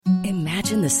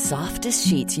Imagine the softest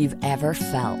sheets you've ever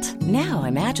felt. Now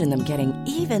imagine them getting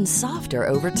even softer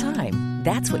over time.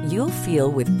 That's what you'll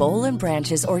feel with Boll &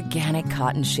 Branch's organic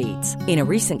cotton sheets. In a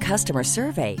recent customer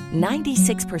survey,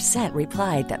 96%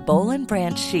 replied that Boll &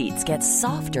 Branch sheets get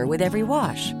softer with every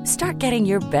wash. Start getting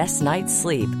your best night's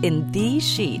sleep in these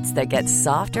sheets that get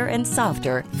softer and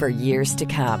softer for years to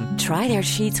come. Try their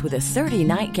sheets with a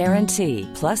 30-night guarantee.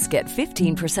 Plus, get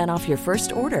 15% off your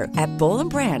first order at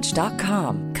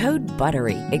bollandbranch.com. Code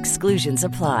BUTTERY. Exclusions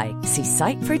apply. See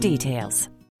site for details.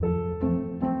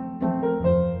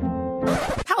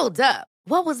 Hold up.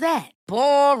 What was that?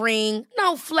 Boring.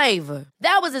 No flavor.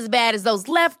 That was as bad as those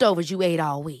leftovers you ate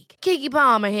all week. Keke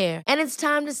Palmer here, and it's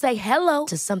time to say hello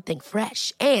to something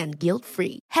fresh and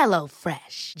guilt-free. Hello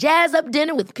Fresh. Jazz up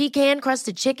dinner with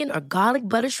pecan-crusted chicken or garlic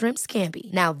butter shrimp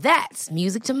scampi. Now that's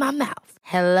music to my mouth.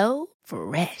 Hello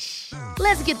Fresh.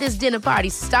 Let's get this dinner party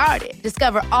started.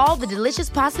 Discover all the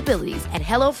delicious possibilities at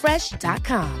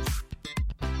hellofresh.com.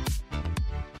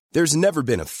 There's never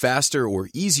been a faster or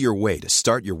easier way to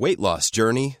start your weight loss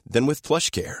journey than with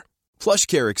PlushCare.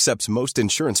 PlushCare accepts most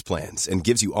insurance plans and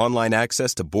gives you online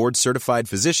access to board-certified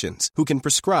physicians who can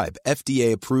prescribe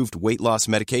FDA-approved weight loss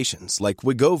medications like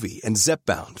Wegovy and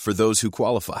Zepbound for those who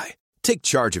qualify. Take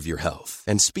charge of your health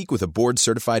and speak with a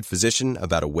board-certified physician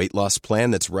about a weight loss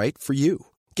plan that's right for you.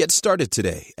 Get started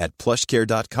today at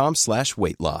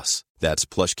plushcare.com/weight-loss. That's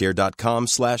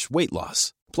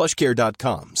plushcare.com/weight-loss.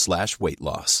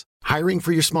 plushcare.com/weight-loss. Hiring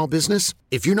for your small business?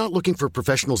 If you're not looking for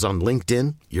professionals on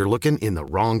LinkedIn, you're looking in the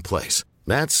wrong place.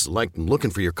 That's like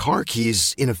looking for your car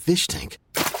keys in a fish tank.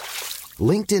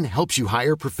 LinkedIn helps you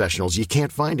hire professionals you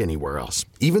can't find anywhere else,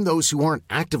 even those who aren't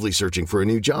actively searching for a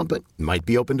new job but might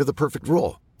be open to the perfect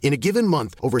role. In a given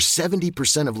month, over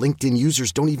 70% of LinkedIn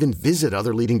users don't even visit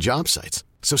other leading job sites.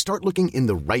 So start looking in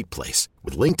the right place.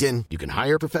 With LinkedIn, you can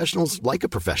hire professionals like a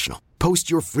professional. Post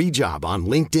your free job on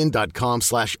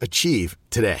linkedin.com/achieve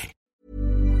today.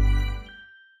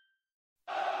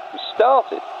 We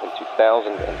started in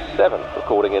 2007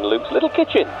 recording in Luke's little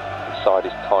kitchen inside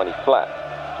his tiny flat.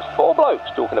 Just 4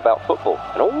 blokes talking about football,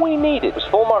 and all we needed was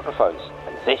 4 microphones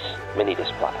and this mini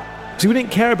disc player. So we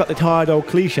didn't care about the tired old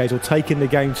cliches or taking the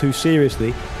game too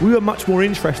seriously. We were much more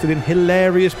interested in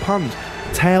hilarious puns,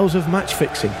 tales of match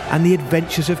fixing, and the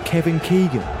adventures of Kevin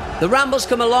Keegan. The Ramble's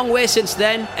come a long way since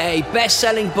then. A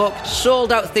best-selling book,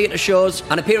 sold-out theatre shows,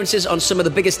 and appearances on some of the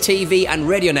biggest TV and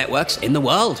radio networks in the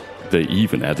world. They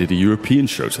even added a European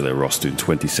show to their roster in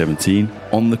 2017,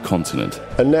 On the Continent.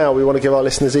 And now we want to give our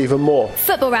listeners even more.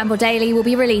 Football Ramble Daily will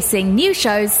be releasing new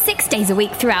shows 6 days a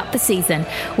week throughout the season.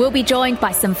 We'll be joined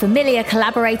by some familiar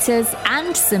collaborators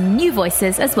and some new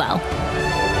voices as well.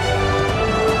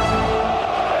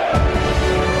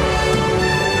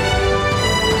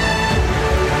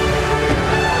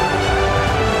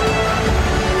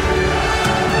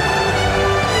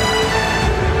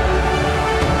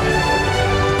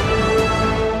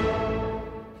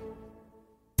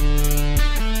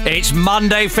 It's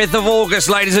Monday, 5th of August,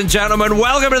 ladies and gentlemen.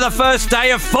 Welcome to the first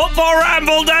day of Football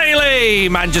Ramble Daily.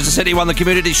 Manchester City won the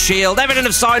Community Shield. Everton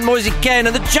have signed Moise Kean,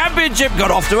 and the Championship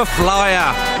got off to a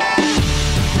flyer.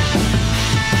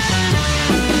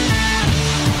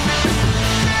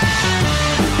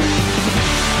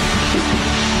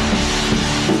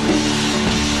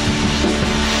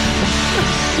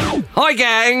 Hi,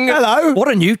 gang. Hello. What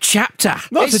a new chapter.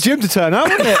 Nice of Jim to turn up,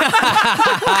 wasn't it?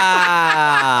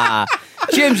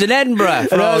 Jim's in Edinburgh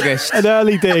for August. An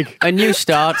early dig. A new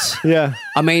start. Yeah.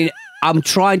 I mean, I'm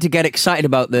trying to get excited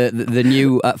about the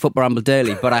new Football Ramble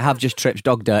Daily, but I have just tripped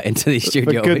dog dirt into the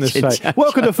studio. For goodness sake.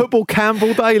 Welcome to Football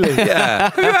Campbell Daily.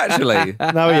 Yeah. Have you actually?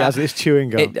 No, he hasn't. It's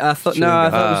chewing gum.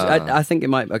 I think it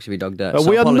might actually be dog dirt. So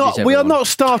we are apologies, not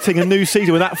starting a new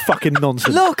season with that fucking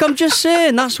nonsense. Look, I'm just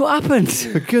saying, that's what happened.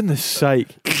 For goodness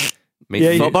sake.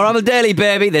 Football Ramble Daily,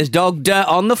 baby. There's dog dirt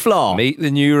on the floor. Meet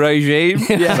the new regime.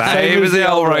 Same as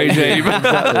the old regime.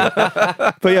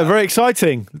 Exactly. But yeah, very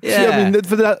exciting. Yeah. I mean,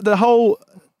 for the whole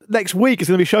next week, it's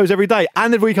going to be shows every day,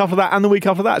 and the week after that, and the week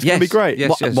after that. It's going to be great.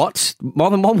 Yes, What? More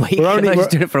than 1 week? We're We're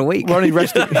doing it for a week. We're only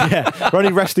resting. We're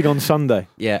only resting on Sunday.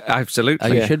 Yeah,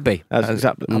 absolutely. You should be. As is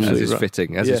right.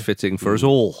 fitting. As is fitting for us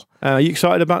all. Are you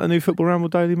excited about the new Football Ramble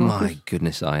Daily, Marcus? My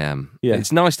goodness, I am. Yeah.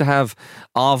 It's nice to have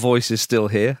our voices still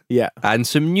here. Yeah. And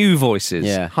some new voices.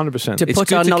 Yeah. 100%. To It's put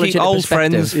good our to knowledge keep into old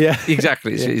perspective. friends. Yeah.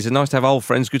 Exactly. It's nice to have old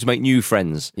friends. Good to make new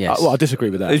friends. Yes. Well, I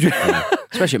disagree with that.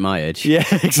 Especially at my age. Yeah,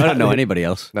 exactly. I don't know anybody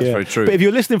else. That's very true. But if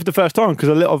you're listening for the first time, because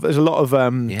there's a lot of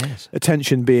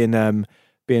attention being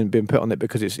put on it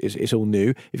because it's all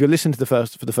new. If you're listening for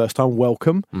the first time,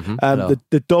 welcome. Hello.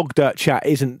 The dog dirt chat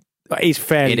isn't But it's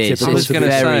fairly It is. typical. It's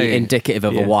very indicative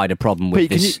of a wider problem with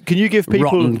Pete, this can you give people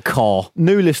rotten core?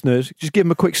 New listeners, just give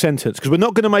them a quick sentence, because we're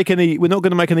not going to make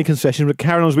any concessions. We're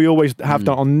carrying on as we always have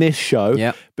done on this show.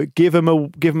 Yep. But give them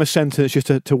a sentence just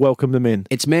to welcome them in.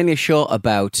 It's mainly a show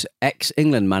about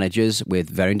ex-England managers with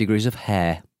varying degrees of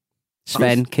hair.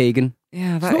 Sven, Keegan.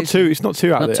 Yeah, it's not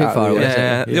too out not too far away.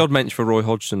 Yeah, the odd mention for Roy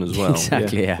Hodgson as well.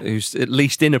 Exactly, yeah. Who's at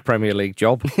least in a Premier League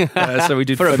job. So we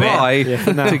did For a bit. try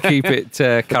now. to keep it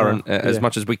current as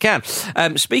much as we can.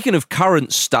 Speaking of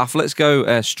current stuff, let's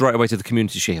go straight away to the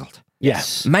Community Shield.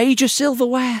 Yes. Major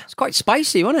silverware. It's quite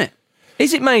spicy, wasn't it?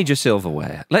 Is it major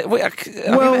silverware?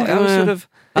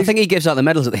 I think he gives out the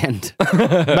medals at the end.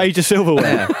 Major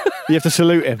silverware. You have to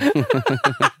salute him.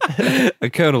 a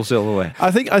Colonel Silverware.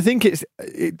 I think it's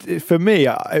for me.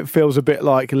 It feels a bit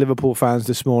like Liverpool fans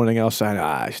this morning are saying,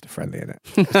 it's just a friendly,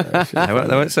 innit?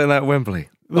 They weren't saying that at Wembley.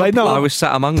 I was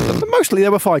sat among them. Mostly they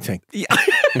were fighting. Yeah.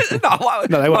 No,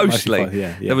 they weren't mostly. fighting,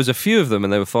 yeah. There was a few of them,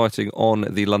 and they were fighting on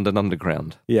the London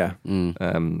Underground. Yeah.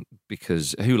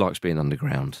 Because who likes being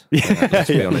underground? Let's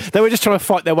be honest. They were just trying to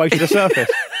fight their way to the surface.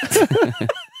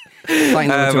 Fighting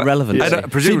to relevance.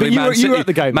 Presumably, you were at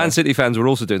the game. Man City fans were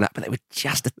also doing that, but they were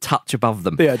just a touch above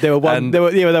them. Yeah, they were one. They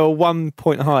were 1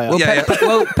 point higher.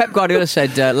 Well, Pep Guardiola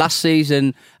said last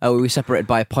season we were separated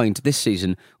by a point. This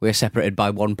season we are separated by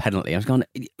one penalty. I was going,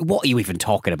 what are you even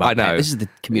talking about? I know. Pep? This is the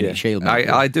Community Shield.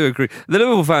 I do agree. The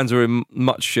Liverpool fans were in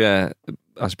much.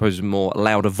 I suppose more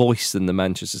louder voice than the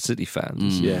Manchester City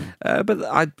fans. But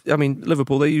I mean,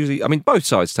 Liverpool. They usually. I mean, both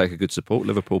sides take a good support.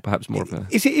 Liverpool, perhaps more of a.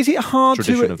 Is it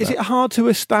hard to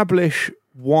establish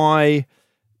why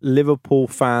Liverpool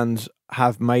fans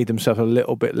have made themselves a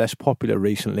little bit less popular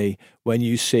recently when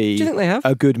you see Do you think they have?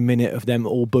 a good minute of them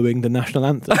all booing the national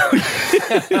anthem?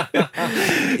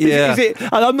 Yeah.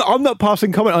 I'm not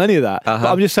passing comment on any of that, but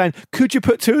I'm just saying, could you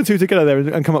put two and two together there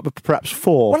and come up with perhaps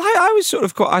four? Well, I was sort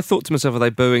of I thought to myself, are they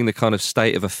booing the kind of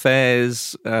state of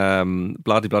affairs, blah,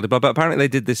 blah, blah, blah. But apparently they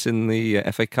did this in the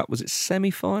FA Cup. Was it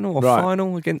semi-final or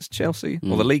final against Chelsea?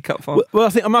 Or the League Cup final? Well, I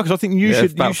think, Marcus, you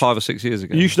should... About 5 or 6 years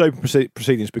ago. You should open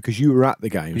proceedings because you were at the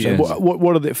game. So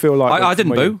what did it feel like? I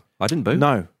didn't boo. I didn't boo.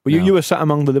 No. Well, you were sat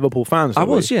among the Liverpool fans. I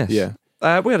was, yes. Yeah.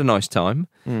 We had a nice time.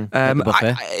 The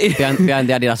buffet. behind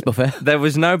the Adidas buffet. There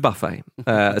was no buffet,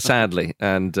 sadly,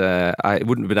 and it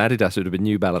wouldn't have been Adidas; it would have been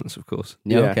New Balance, of course.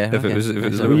 Yeah, okay. If it was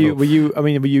were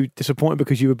you disappointed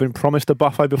because you had been promised a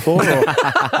buffet before? Or?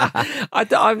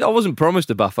 I wasn't promised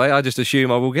a buffet. I just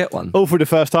assume I will get one. All through the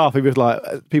first half, he was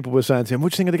like, people were saying to him,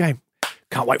 "What do you think of the game?"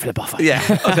 Can't wait for the buffet. Yeah.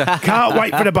 Can't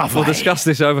wait for the buffet. We'll discuss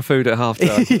this over food at half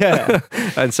time. Yeah.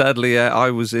 And sadly, I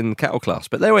was in cattle class.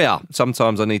 But there we are.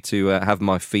 Sometimes I need to have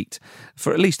my feet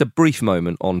for at least a brief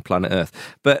moment on planet Earth.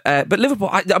 But Liverpool,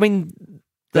 I mean...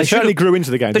 They certainly grew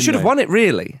into the game. They should have won it,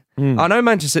 really. I know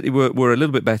Manchester City were a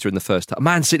little bit better in the first half.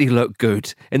 Man City looked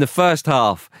good in the first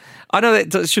half. I know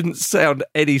that shouldn't sound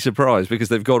any surprise because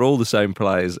they've got all the same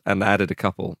players and added a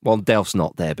couple. Well, Delph's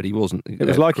not there, but he wasn't. It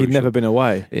was like he'd never been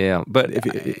away. Yeah, but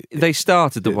they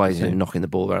started the way knocking the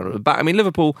ball around. But I mean,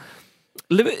 Liverpool...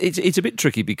 It's a bit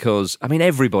tricky because, I mean,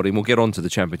 everybody, and we'll get on to the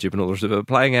Championship and all the rest of it, but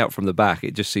playing out from the back,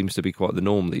 it just seems to be quite the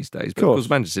norm these days. But of course,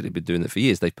 Manchester City have been doing that for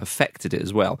years. They've perfected it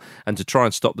as well. And to try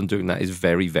and stop them doing that is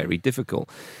very, very difficult.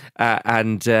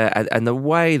 And the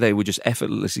way they would just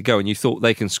effortlessly go, and you thought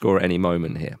they can score at any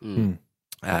moment here.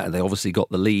 They obviously got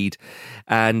the lead.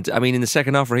 And, I mean, in the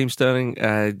second half, Raheem Sterling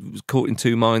was caught in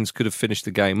two minds, could have finished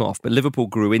the game off. But Liverpool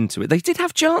grew into it. They did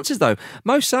have chances, though.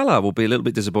 Mo Salah will be a little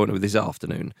bit disappointed with this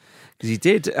afternoon because he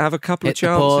did have a couple of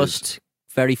chances. The post,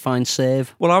 very fine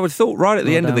save. Well, I would have thought right at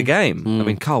the end of the game. I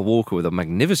mean, Carl Walker with a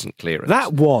magnificent clearance.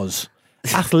 That was...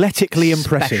 athletically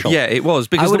impressive. Yeah, it was.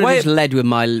 Because I would have just led with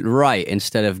my right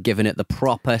instead of giving it the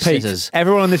proper scissors.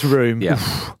 Everyone in this room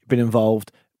been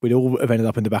involved. We'd all have ended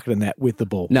up in the back of the net with the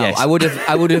ball. No, yes. I would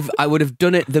have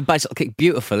done it, the bicycle kick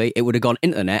beautifully. It would have gone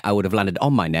into the net. I would have landed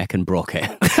on my neck and broke it.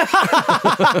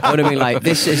 I would have been like,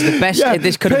 this is the best. Yeah,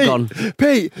 this could have gone.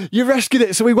 Pete, you rescued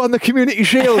it, so we won the Community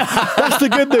Shield. That's the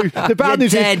good news. The bad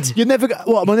news is you're never.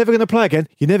 What? Am I never going to play again?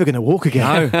 You're never going to walk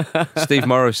again. No. Steve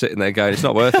Morrow's sitting there going, "It's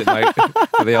not worth it, mate."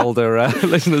 For the older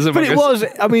listeners, but it was.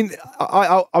 I mean,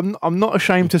 I'm not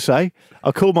ashamed to say.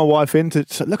 I called my wife in to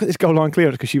say, look at this goal line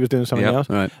clearance because she was doing something else.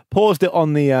 Right. Paused it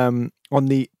on the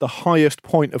highest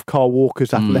point of Carl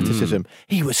Walker's athleticism.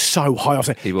 He was so high off.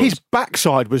 His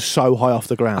backside was so high off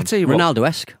the ground. I'll tell you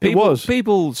Ronaldo-esque. It was.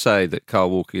 People say that Carl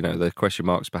Walker, the question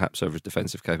marks perhaps over his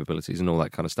defensive capabilities and all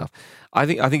that kind of stuff. I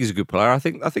think he's a good player. I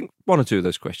think one or two of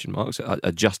those question marks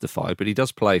are justified, but he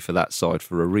does play for that side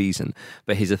for a reason.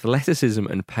 But his athleticism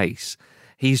and pace.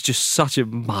 He's just such a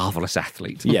marvellous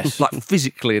athlete. Yes. Like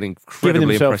physically an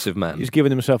incredibly impressive man. He's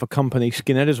given himself a company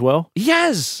skinhead as well.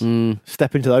 Yes.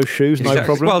 Step into those shoes, no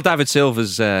problem. Well, David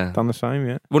Silva's done the same,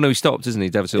 yeah. Well, no, he stopped, isn't he?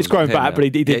 David Silva's He's grown back, but he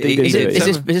did Is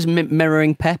it. this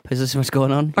mirroring Pep? Is this what's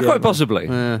going on? Quite possibly.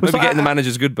 Maybe getting the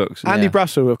manager's good books. Andy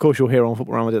Brassel, of course, you'll hear on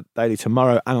Football Ramble Daily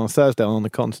tomorrow and on Thursday on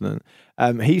The Continent.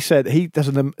 He said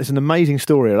it's an amazing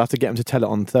story. I'll have to get him to tell it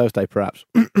on Thursday, perhaps,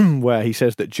 where he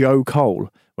says that Joe Cole,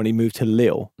 when he moved to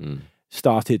Lille,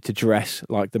 started to dress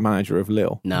like the manager of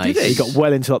Lille. Nice. He got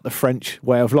well into like the French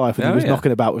way of life, and he was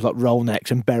knocking about with like roll necks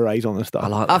and berets on and stuff.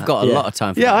 I've got a lot of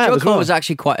time for that. Joe Cole was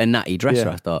actually quite a natty dresser,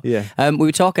 I thought. Yeah. We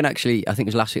were talking actually, I think it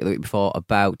was last week or the week before,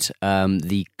 about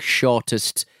the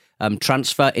shortest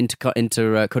transfer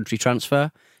inter country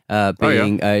transfer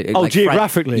being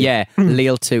geographically.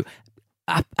 Lille to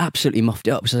absolutely muffed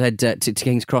it up. So I said to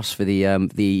King's Cross for the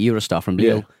Eurostar from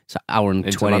Lille. It's an hour and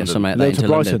 20 or something like that into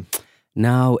London.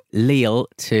 Now Lille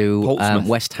to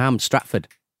West Ham, Stratford.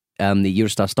 The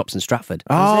Eurostar stops in Stratford.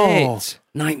 Oh,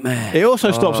 nightmare! It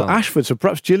also stops at Ashford, so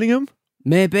perhaps Gillingham.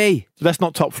 Maybe. That's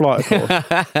not top flight, of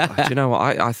course. Do you know what?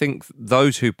 I think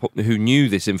those who knew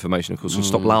this information, of course, will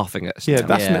stop laughing at us. Yeah,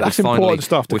 that's important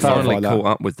stuff to clarify. We finally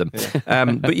caught up with them.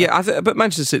 Yeah. But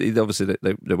Manchester City, obviously,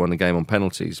 they won the game on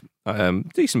penalties.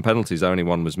 Decent penalties. Only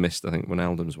one was missed, I think, when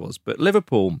Wijnaldum's was. But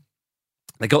Liverpool,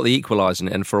 they got the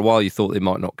equaliser, and for a while you thought they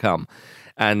might not come.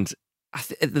 And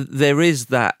there is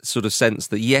that sort of sense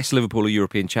that, yes, Liverpool are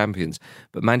European champions,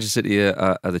 but Manchester City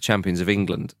are the champions of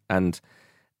England. And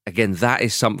again, that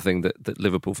is something that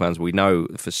Liverpool fans, we know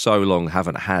for so long,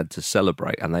 haven't had to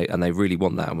celebrate, and they really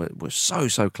want that. And we're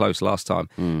so close last time.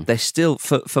 There's still,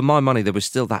 for my money, there was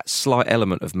still that slight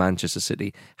element of Manchester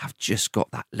City have just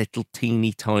got that little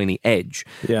teeny tiny edge.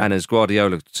 Yeah. And as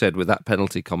Guardiola said with that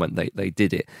penalty comment, they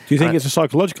did it. Do you think it's a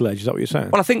psychological edge? Is that what you're saying?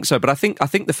 Well, I think so, but I think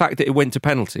the fact that it went to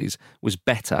penalties was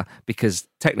better because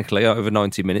technically, over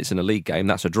 90 minutes in a league game,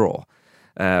 that's a draw.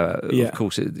 Of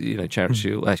course, Charity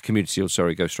Shield, Community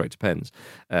Shield, goes straight to pens.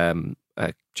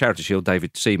 Charity Shield,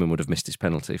 David Seaman would have missed his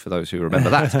penalty, for those who remember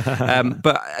that.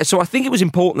 But so I think it was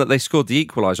important that they scored the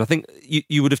equaliser. I think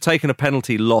you would have taken a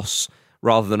penalty loss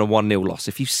rather than a 1-0 loss,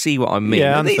 if you see what I mean.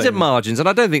 Yeah, these are margins, and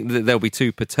I don't think that they'll be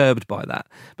too perturbed by that.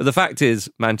 But the fact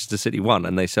is, Manchester City won,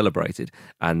 and they celebrated.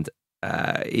 And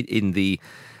in the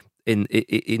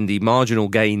marginal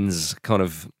gains kind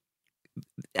of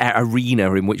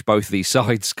arena in which both these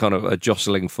sides kind of are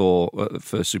jostling for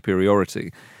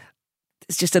superiority,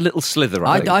 it's just a little slither.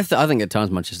 I think at times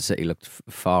Manchester City looked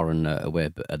far and away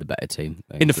at the better team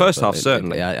in the first half.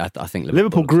 Certainly, I think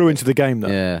Liverpool grew into the game though.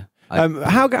 Yeah.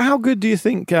 How good do you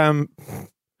think?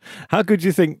 How good do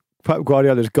you think Pep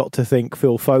Guardiola's got to think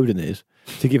Phil Foden is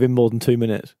to give him more than 2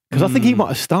 minutes? Because I think he might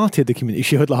have started the Community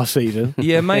Shield last season.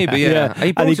 Yeah, maybe. Yeah,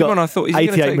 He brought him on. I thought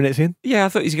 88 minutes in. Yeah, I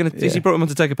thought he's going to. He brought him on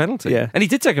to take a penalty. Yeah, and he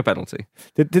did take a penalty.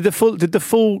 Did the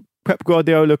full Pep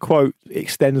Guardiola quote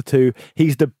extend to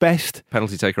he's the best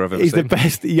penalty taker I've ever seen? He's the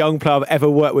best young player I've ever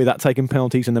worked with at taking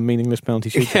penalties and the meaningless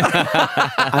penalty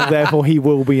shootout, and therefore he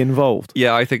will be involved.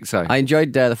 Yeah, I think so. I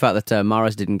enjoyed the fact that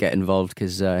Mahrez didn't get involved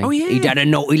because he'd had a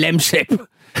naughty lemsip.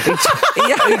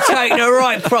 He'd taken a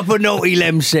right proper naughty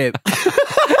lemsip.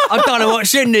 I don't know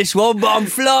what's in this one, but I'm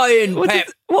flying, Pep.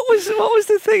 What was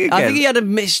the thing again? I think he had a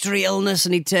mystery illness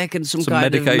and he'd taken some kind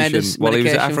medication of medication while he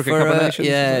was at Africa Cup of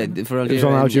Nations. For Algeria. He was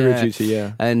on Algeria duty,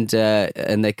 yeah. And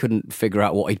they couldn't figure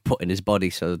out what he'd put in his body,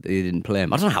 so they didn't play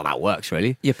him. I don't know how that works,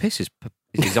 really. Your piss is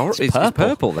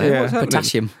purple there. Yeah.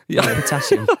 Potassium. Yeah,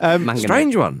 potassium.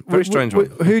 Strange one. Very strange one.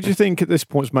 Who do you think at this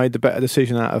point's made the better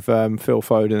decision out of Phil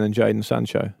Foden and Jadon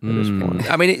Sancho at this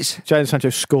point? I mean, it's Jadon Sancho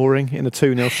scoring in the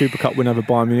 2-0 Super Cup win over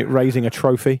Bayern Munich, raising a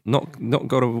trophy. Not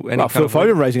got any. Phil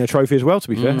Foden raising a trophy as well, to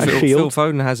be fair. Phil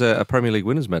Foden has a Premier League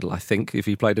winners' medal, I think, if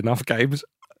he played enough games.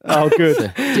 Oh,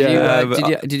 good.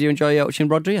 Did you enjoy watching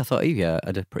Rodri? I thought he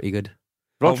had a pretty good.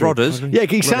 Rodgers. Yeah,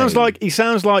 he sounds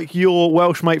like your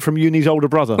Welsh mate from uni's older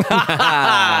brother. He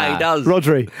does.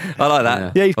 Rodri. I like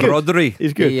that. Yeah, he's good. Rodri.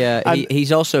 He's good.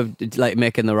 He's also like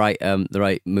making the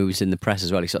right moves in the press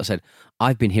as well. He sort of said,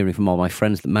 "I've been hearing from all my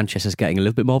friends that Manchester's getting a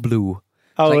little bit more blue."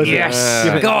 Oh, like, yes!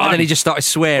 Go on! And then he just started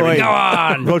swearing. Go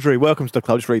on! Rodri, welcome to the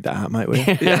club. Just read that out, mate, will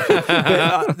you?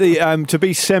 But, to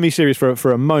be semi-serious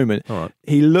for a moment, right.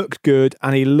 He looked good,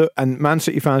 and Man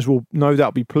City fans will no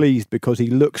doubt be pleased because he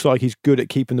looks like he's good at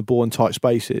keeping the ball in tight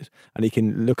spaces and he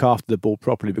can look after the ball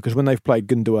properly, because when they've played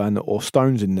Gundogan or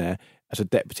Stones in there, as a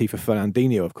deputy for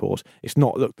Fernandinho, of course, it's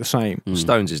not looked the same.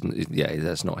 Stones isn't. Yeah,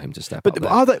 that's not him to step up.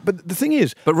 But the thing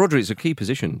is, Rodri's a key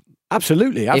position.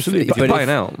 Absolutely. If you're playing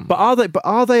out. But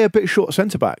are they a bit short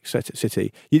centre back?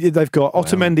 City. They've got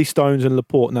Otamendi, Stones, and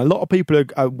Laporte. Now a lot of people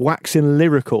are waxing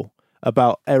lyrical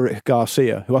about Eric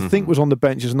Garcia, who I think was on the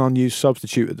bench as an unused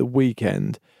substitute at the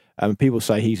weekend. People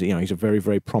say he's a very,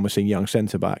 very promising young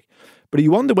centre back. But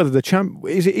you wonder whether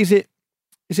is it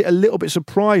a little bit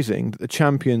surprising that the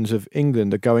champions of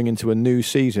England are going into a new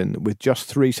season with just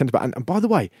 3 centre backs? And by the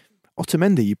way,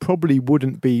 Otamendi, you probably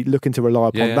wouldn't be looking to rely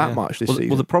upon that much this season.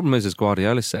 Well, the problem is, as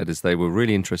Guardiola said, is they were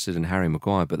really interested in Harry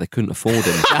Maguire, but they couldn't afford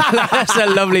him. That's a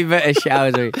lovely bit of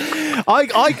shouting. Can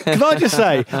I just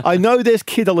say, I know there's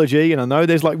kidology and I know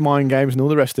there's like mind games and all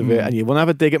the rest of it, and you want to have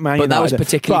a dig at Man United. But that was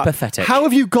particularly pathetic. How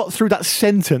have you got through that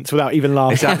sentence without even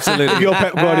laughing? It's absolutely. You're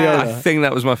Pep Guardiola. I think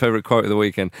that was my favourite quote of the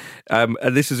weekend. And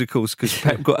this is, of course, because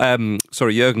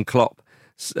Jurgen Klopp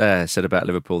said about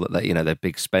Liverpool that they're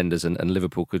big spenders and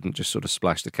Liverpool couldn't just sort of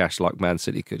splash the cash like Man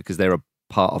City could because they're a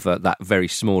part of that very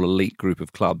small elite group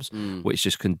of clubs which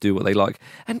just can do what they like.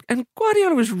 And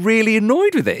Guardiola was really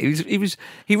annoyed with it.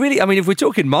 He really. I mean, if we're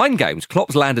talking mind games,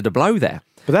 Klopp's landed a blow there.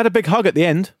 But they had a big hug at the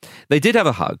end. They did have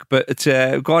a hug, but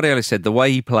Guardiola said the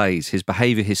way he plays, his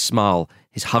behaviour, his smile,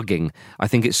 his hugging, I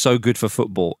think it's so good for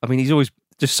football. I mean, he's always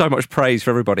just so much praise for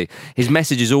everybody. His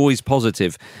message is always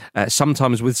positive,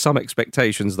 sometimes with some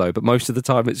expectations though, but most of the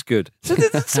time it's good. So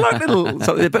it's like little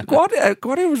something. But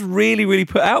Guardiola was really, really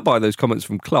put out by those comments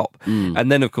from Klopp.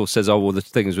 And then, of course, says, the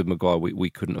thing is with Maguire,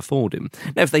 we couldn't afford him.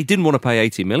 Now, if they didn't want to pay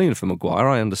 80 million for Maguire,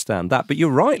 I understand that. But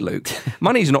you're right, Luke.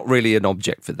 Money's not really an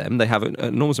object for them. They have an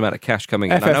enormous amount of cash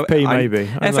coming in. FFP maybe.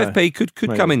 FFP could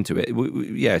come into it.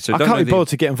 Yeah, so I can't be bothered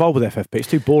to get involved with FFP. It's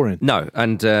too boring. No,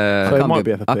 and I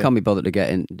can't be bothered to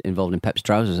get involved in Pep's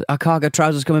trousers. Our cargo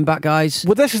trousers coming back, guys.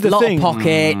 Well, this is the thing. Lot of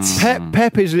pockets.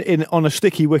 Pep is on a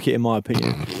sticky wicket, in my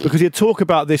opinion, because you talk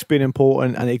about this being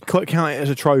important and he count it as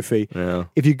a trophy. Yeah.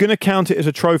 If you're going to count it as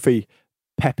a trophy,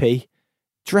 Pepe,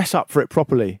 dress up for it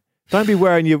properly. Don't be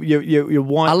wearing your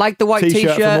white. I like the white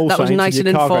t-shirt. That was nice and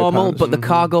informal. But the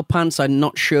cargo pants, I'm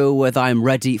not sure whether I'm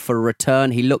ready for a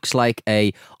return. He looks like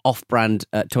a off-brand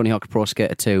Tony Hawk Pro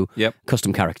Skater 2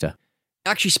 custom character.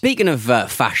 Actually, speaking of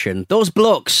fashion, those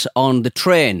blokes on the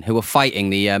train who were fighting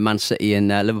the Man City and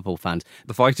Liverpool fans.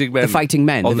 The fighting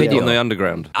men. The video. On the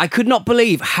underground. I could not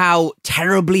believe how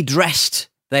terribly dressed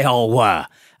they all were.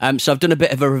 So I've done a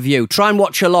bit of a review. Try and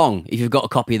watch along if you've got a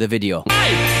copy of the video.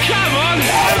 Hey, come on!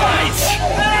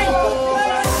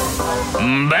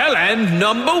 Bellend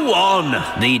number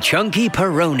 1. The chunky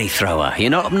Peroni thrower. You're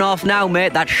not up north now,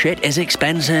 mate. That shit is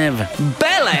expensive.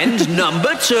 Bellend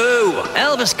number 2.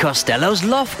 Elvis Costello's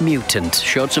loft mutant.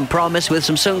 Showed some promise with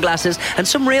some sunglasses and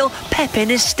some real pep in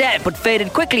his step, but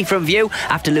faded quickly from view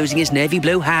after losing his navy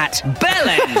blue hat.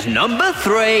 Bellend number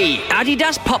 3.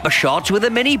 Adidas popper shorts with a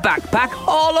mini backpack.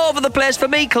 All over the place for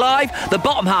me, Clive. The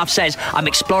bottom half says, I'm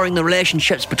exploring the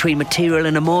relationships between material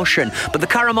and emotion. But the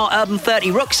Caramel Urban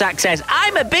 30 rucksack says,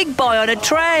 I'm a big boy on a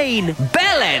train.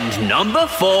 Bellend number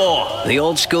 4. The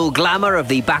old school glamour of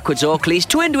the backwards Oakleys,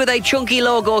 twinned with a chunky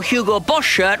logo Hugo Boss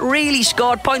shirt, really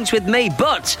scored points with me,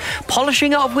 but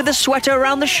polishing off with a sweater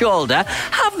around the shoulder,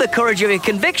 have the courage of your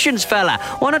convictions, fella.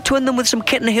 Why not twin them with some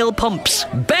Kitten Hill pumps?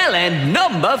 Bellend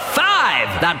number 5.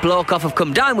 That bloke off of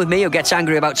Come Down With Me who gets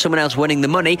angry about someone else winning the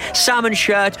money, salmon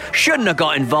shirt, shouldn't have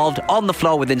got involved, on the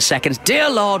floor within seconds. Dear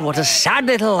Lord, what a sad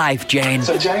little life, Jane.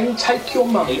 So Jane, take your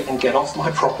money and get off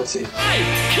my property.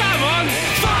 Hey, come on,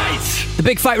 fight! The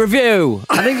big fight review.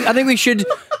 I think we should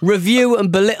review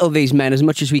and belittle these men as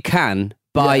much as we can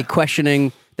by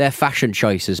questioning their fashion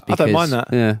choices. Because, I don't mind that.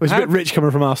 Yeah. It was a bit rich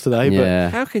coming from us today. Yeah.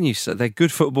 How can you say they're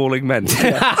good footballing men?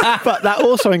 But that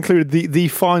also included the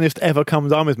finest ever Come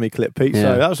Down With Me clip, Pete.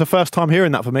 So that was the first time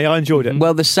hearing that for me. I enjoyed it.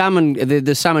 Well, the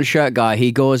salmon shirt guy,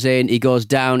 he goes in, he goes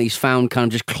down, he's found kind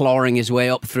of just clawing his way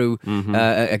up through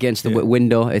against the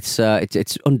window. It's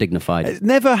undignified. It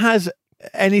never has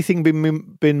anything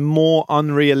been more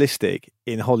unrealistic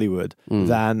in Hollywood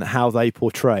than how they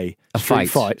portray street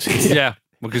fights. Yeah.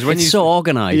 Because when it's so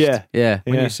organised. When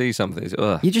you see something, it's,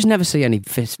 you just never see any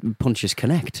fist punches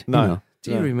connect. No. You know?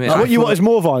 Deary me. What you want is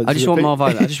more violence. I just want more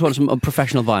violence. I just want some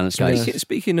professional violence, guys.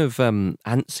 Speaking of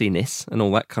antsiness and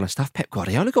all that kind of stuff, Pep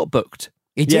Guardiola got booked.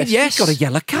 He did, yes. He got a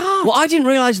yellow card. Well, I didn't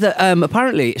realise that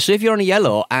apparently, so if you're on a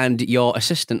yellow and your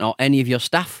assistant or any of your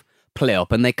staff play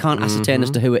up and they can't ascertain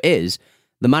as to who it is,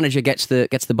 the manager gets the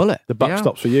bullet. The buck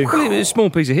stops for you. Well, it was a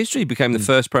small piece of history. He became the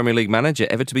first Premier League manager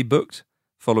ever to be booked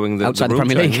following the outside the rule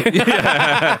Premier change.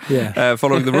 League.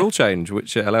 Following the rule change,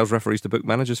 which allows referees to book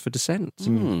managers for dissent.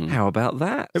 How about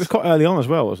that? It was quite early on as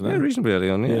well, wasn't it? Yeah, reasonably early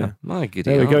on, yeah. My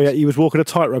giddy There we go. aunt. Yeah, he was walking a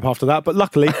tightrope after that, but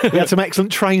luckily he had some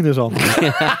excellent trainers on.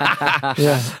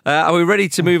 Are we ready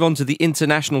to move on to the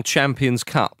International Champions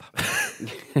Cup?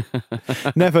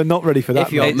 Never not ready for that,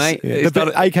 If you're, mate. Yeah.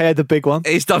 AKA the big one.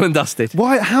 It's done and dusted.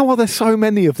 Why? How are there so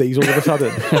many of these all of a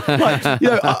sudden?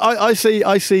 I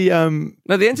see.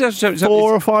 No, the International Champions Cup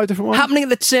 4 or 5 different ones Happening at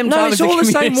the same No, time it's as all the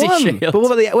same Community one. Shield. But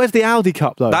what about where's the Audi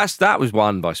Cup though? That was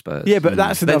won by Spurs. Yeah, but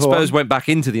that's then another Spurs one. went back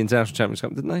into the International Champions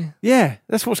Cup, didn't they? Yeah,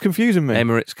 that's what's confusing me.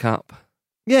 Emirates Cup.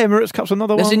 Yeah, Emirates Cup's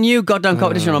another There's one. a new goddamn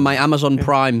competition on my Amazon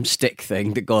Prime stick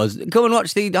thing that goes, go and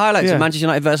watch the highlights of Manchester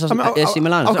United versus AC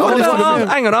Milan. I've got a list of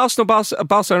Hang on,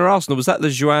 Barcelona Arsenal, was that the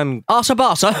Joan...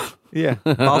 Barca. Yeah.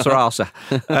 Barca.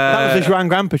 That was the Joan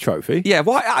Gamper trophy. Yeah,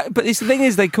 why? But the thing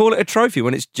is, they call it a trophy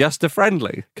when it's just a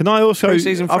friendly. Can I also...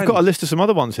 Pre-season I've got friendly. a list of some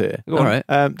other ones here. All right.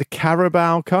 The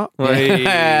Carabao Cup.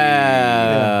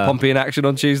 Yeah. Pompey in action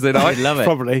on Tuesday night. You'd love it.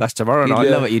 Probably. That's tomorrow You'd night.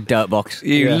 love it, you dirt box.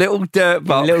 You little dirt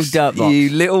box. You little dirt box. You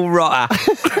little rotter.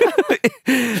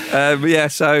 The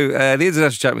International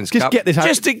Champions Just Cup. get this out-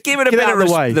 just to give it a get bit out of of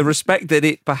the way. the respect that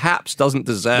it perhaps doesn't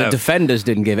The deserve. defenders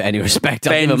didn't give it any respect.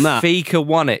 I'll give them that. Benfica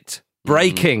won it,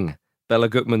 breaking Bella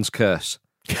Gutmann's curse.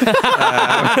 Do you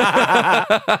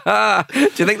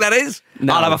think that is?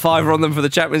 No. I'll have a fiver on them for the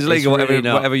Champions League It's or whatever, really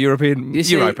not. whatever European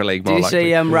Europa League. Do More you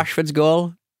see likely. Rashford's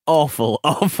goal? Awful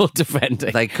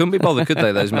defending. They couldn't be bothered, could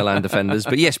they, those Milan defenders?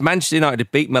 But yes, Manchester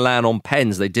United beat Milan on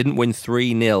pens. They didn't win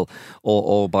 3-0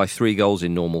 or by 3 goals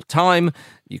in normal time.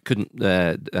 You couldn't do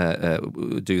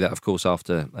that, of course,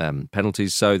 after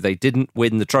penalties. So they didn't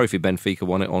win the trophy. Benfica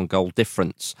won it on goal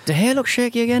difference. De Gea look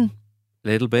shaky again.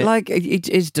 Little bit. Like,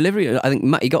 his delivery, I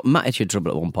think he got Matic in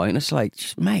trouble at one point. And it's like,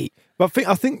 just, mate. But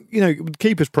I think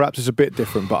keepers perhaps is a bit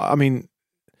different. But I mean,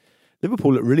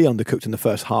 Liverpool looked really undercooked in the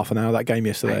first half an hour of that game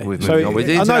yesterday. We've moved on with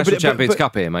the International Champions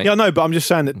Cup here, mate. Yeah, I know, but I'm just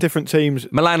saying that different teams.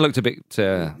 Milan looked a bit.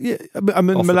 I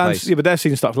mean, Milan's, but their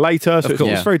season starts later, so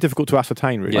it's very difficult to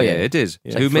ascertain, really. Oh, yeah, it is.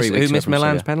 Yeah. So who missed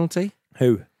Milan's penalty?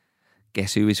 Who?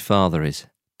 Guess who his father is?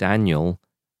 Daniel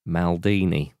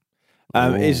Maldini.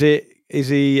 Is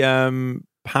he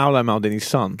Paolo Maldini's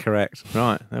son? Correct.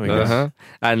 Right, there we go.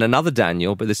 And another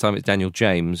Daniel, but this time it's Daniel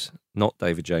James, not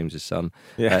David James's son,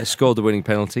 scored the winning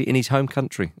penalty in his home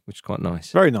country, which is quite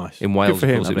nice. Very nice. In Wales, Good for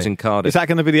him, of course. It was in Cardiff. Is that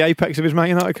going to be the apex of his Man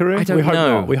United career? I don't we hope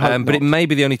know. Not. We hope but it not. may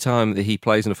be the only time that he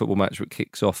plays in a football match which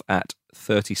kicks off at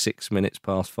 36 minutes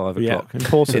past 5 o'clock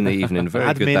important. in the evening. Very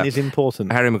Admin good. That. is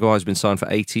important. Harry Maguire's been signed for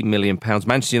 £80 million.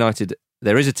 Manchester United,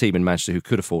 there is a team in Manchester who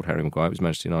could afford Harry Maguire. It was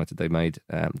Manchester United. They made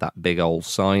that big old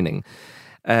signing.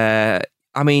 I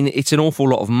mean, it's an awful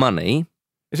lot of money.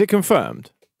 Is it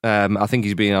confirmed? I think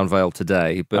he's being unveiled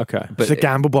today. But, okay. But it's a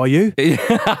gamble by you.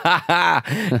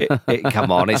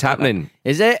 Come on, it's happening.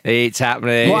 Is it? It's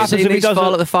happening. What happens if he does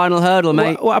fall at the final hurdle,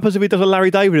 mate? What happens if he does a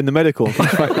Larry David in the medical?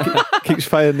 Keeps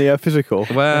failing the physical.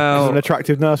 Well, an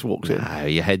attractive nurse walks in. No,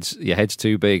 your head's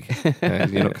too big.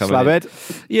 You're not coming. Slab head.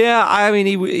 Yeah, I mean,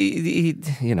 he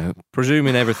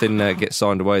presuming everything gets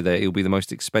signed away there, he'll be the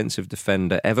most expensive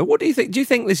defender ever. What do you think? Do you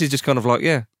think this is just kind of like,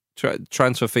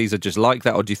 transfer fees are just like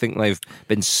that, or do you think they've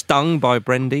been stung by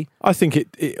Brendy? I think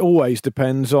it always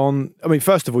depends on. I mean,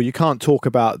 first of all, you can't talk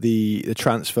about the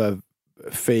transfer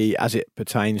fee as it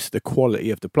pertains to the quality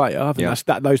of the player. I think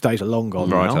those days are long gone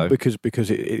now because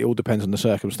it all depends on the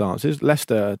circumstances.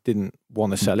 Leicester didn't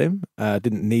want to sell him,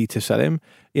 didn't need to sell him.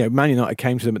 Man United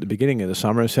came to them at the beginning of the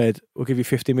summer and said, "We'll give you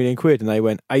 50 million quid," and they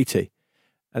went 80.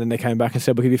 And then they came back and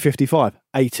said, we'll give you 55,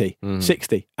 80,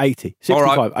 60, 80,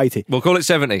 65, right. 80. We'll call it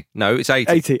 70. No, it's 80.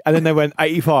 80. And then they went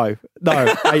 85.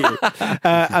 No, 80.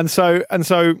 And so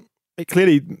it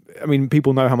clearly, I mean,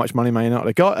 people know how much money Man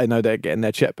United got. They know they're getting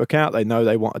their checkbook out. They know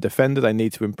they want a defender. They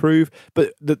need to improve.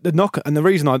 But the knock, and the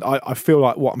reason I feel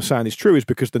like what I'm saying is true is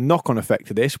because the knock-on effect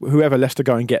of this, whoever Leicester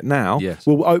go and get now,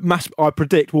 I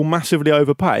predict will massively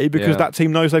overpay because that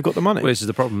team knows they've got the money. Well, this is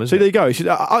the problem, isn't so it? there you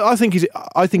go. I think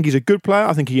he's a good player.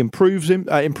 I think he improves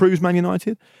Man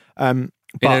United. But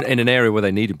in an area where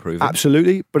they need improvement.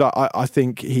 Absolutely. But I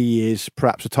think he is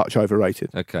perhaps a touch overrated.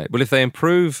 Okay. Well, if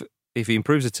he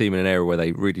improves a team in an area where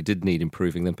they really did need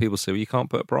improving, then people say, well, you can't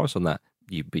put a price on that.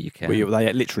 But you can. Well,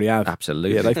 they literally have.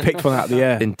 Absolutely. Yeah, they've picked one out of the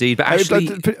air. Indeed. But actually...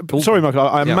 Sorry, Michael.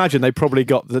 I imagine they probably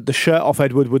got the shirt off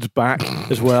Ed Woodward's back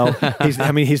as well.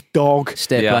 His dog.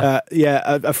 Stipper.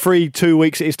 A free 2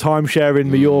 weeks at his timeshare in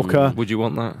Mallorca. Would you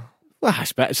want that? Well,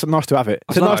 it's nice to have it.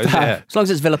 It's nice to have. Yeah. As long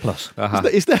as it's Villa Plus.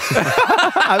 Absolutely.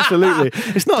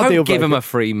 It's not a deal breaker. Give him a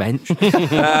free mensch.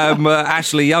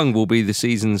 Ashley Young will be the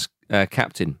season's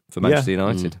captain for Manchester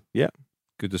United. Yeah.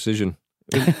 Good decision.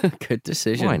 Good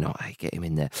decision. Why not? Hey, get him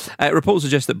in there. Reports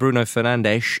suggest that Bruno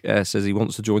Fernandes says he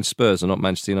wants to join Spurs and not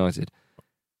Manchester United.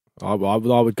 I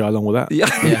would go along with that. Yeah.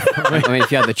 I mean,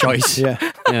 if you had the choice. Yeah.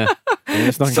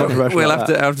 It's nothing controversial. We'll like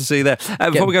have to see there.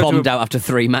 Before we go bombed out after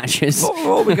 3 matches.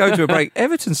 Before we go to a break,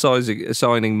 Everton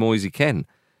signing Moise Kean.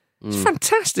 It's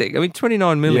fantastic. I mean,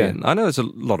 29 million. Yeah. I know it's a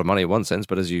lot of money in one sense,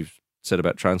 but as you've said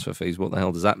about transfer fees, what the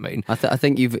hell does that mean? I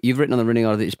think you've written on the running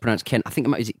order that it's pronounced Ken. I think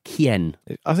is it Kien?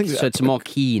 I think so. It's more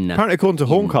Keen. Apparently, according to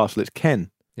Horncastle, it's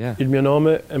Ken. Yeah. Il mio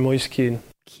nome è Moise Kean.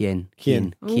 Kien.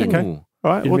 Okay.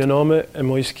 All right. Il mio nome è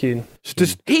Moise Kean.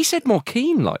 He said more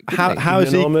keen, like. How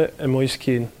is he? Il mio nome è Moise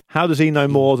Kean. How does he know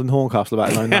more than Horncastle about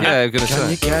his own name? Yeah, I'm going to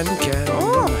say.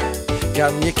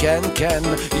 Can you can?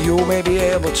 You may be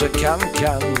able to can.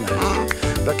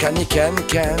 But can you can?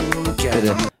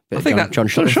 I think John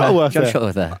Shuttleworth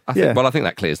there. I think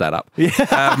that clears that up. Yeah.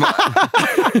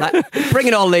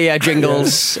 Bringing all the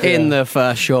jingles in the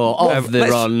first show of the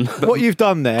run. What you've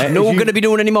done there... No going to be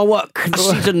doing any more work this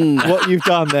season. What you've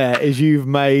done there is you've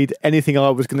made anything I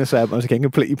was going to say about Moise Kean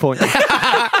completely pointless.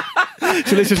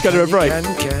 So let's just go to a break.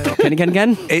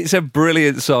 Can. It's a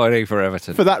brilliant signing for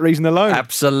Everton. For that reason alone.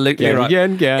 Absolutely right.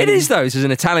 It is, though. This is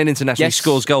an Italian international. Yes. He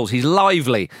scores goals. He's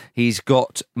lively. He's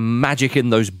got magic in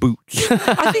those boots.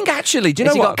 I think, actually, do you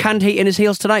know what? Has he got canned heat in his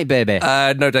heels tonight, baby?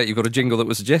 No doubt you've got a jingle that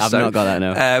would suggest so. I've not got that,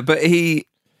 no. But I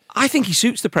think he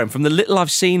suits the Prem. From the little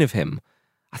I've seen of him,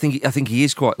 I think he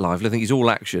is quite lively. I think he's all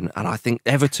action, and I think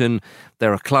Everton,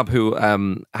 they're a club who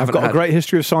have got a great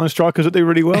history of signing strikers that do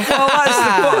really well.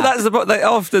 Well, that's the point.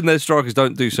 Often their strikers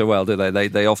don't do so well, do they?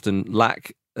 They often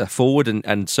lack a forward,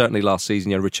 and certainly last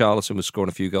season, Richarlison was scoring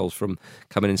a few goals from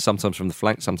coming in, sometimes from the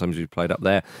flank, sometimes he played up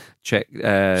there.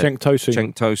 Cenk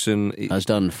Tosun has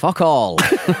done fuck all.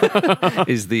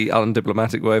 is the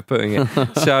undiplomatic way of putting it.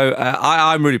 So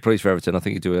I'm really pleased for Everton. I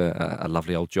think you do a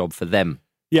lovely old job for them.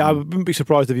 Yeah, I wouldn't be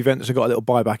surprised if Juventus have got a little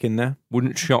buyback in there.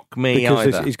 Wouldn't shock me because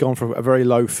either. He's gone for a very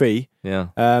low fee. Yeah.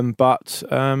 But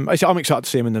I'm excited to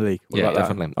see him in the league. What about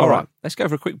definitely. That? All right, let's go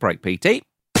for a quick break, PT.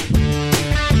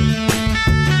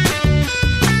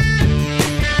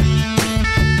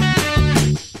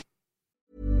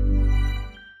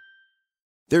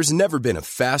 There's never been a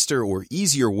faster or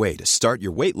easier way to start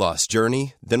your weight loss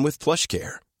journey than with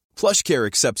PlushCare. PlushCare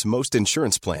accepts most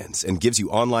insurance plans and gives you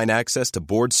online access to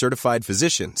board-certified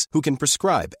physicians who can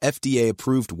prescribe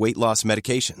FDA-approved weight loss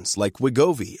medications like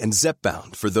Wegovy and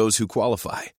Zepbound for those who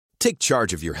qualify. Take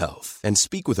charge of your health and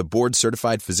speak with a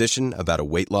board-certified physician about a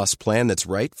weight loss plan that's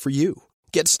right for you.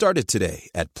 Get started today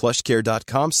at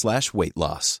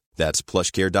plushcare.com/weightloss. That's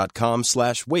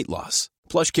plushcare.com/weightloss.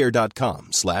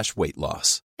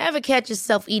 plushcare.com/weightloss. Ever catch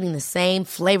yourself eating the same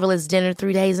flavorless dinner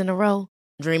 3 days in a row?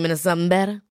 Dreaming of something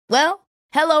better? Well,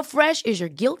 HelloFresh is your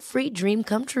guilt-free dream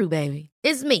come true, baby.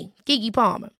 It's me, Keke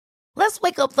Palmer. Let's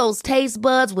wake up those taste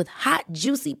buds with hot,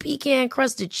 juicy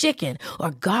pecan-crusted chicken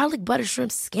or garlic butter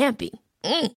shrimp scampi.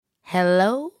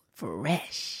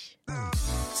 HelloFresh.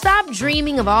 Stop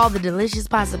dreaming of all the delicious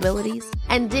possibilities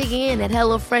and dig in at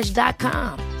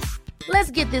HelloFresh.com.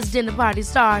 Let's get this dinner party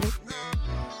started.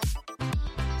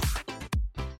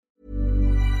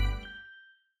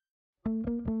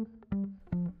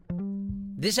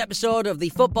 This episode of the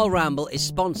Football Ramble is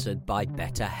sponsored by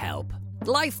BetterHelp.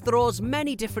 Life throws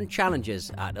many different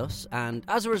challenges at us, and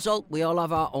as a result, we all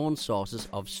have our own sources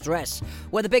of stress.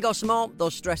 Whether big or small,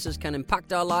 those stresses can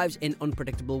impact our lives in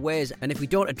unpredictable ways, and if we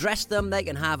don't address them, they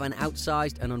can have an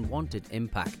outsized and unwanted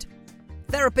impact.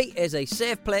 Therapy is a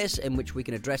safe place in which we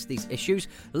can address these issues,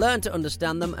 learn to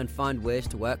understand them, and find ways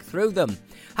to work through them.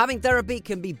 Having therapy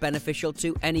can be beneficial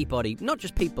to anybody, not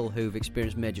just people who've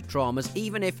experienced major traumas,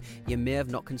 even if you may have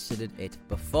not considered it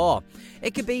before.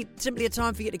 It could be simply a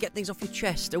time for you to get things off your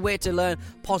chest, a way to learn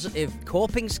positive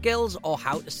coping skills, or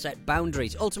how to set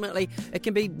boundaries. Ultimately, it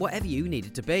can be whatever you need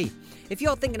it to be. If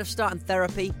you're thinking of starting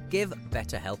therapy, give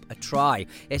BetterHelp a try.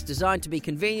 It's designed to be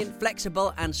convenient,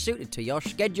 flexible, and suited to your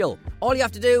schedule. All you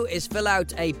have to do is fill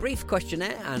out a brief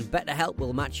questionnaire, and BetterHelp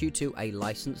will match you to a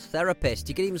licensed therapist.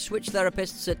 You can even switch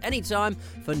therapists at any time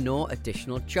for no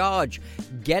additional charge.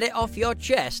 Get it off your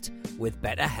chest with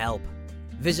BetterHelp.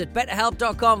 Visit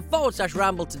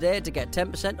betterhelp.com/ramble today to get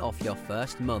 10% off your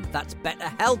first month. That's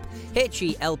BetterHelp,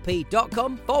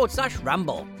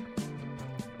 HELP.com/ramble.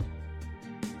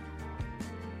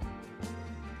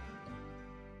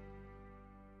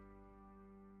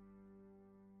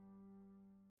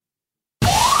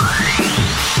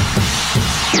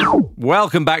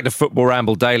 Welcome back to Football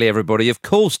Ramble Daily, everybody. Of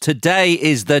course, today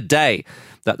is the day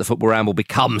that the Football Ramble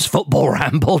becomes Football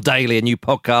Ramble Daily, a new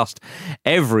podcast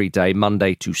every day,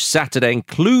 Monday to Saturday,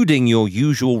 including your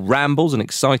usual rambles and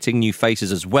exciting new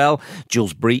faces as well.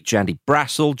 Jules Breach, Andy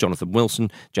Brassel, Jonathan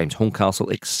Wilson, James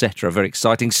Horncastle, etc. Very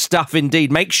exciting stuff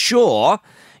indeed. Make sure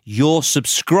you're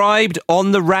subscribed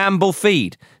on the Ramble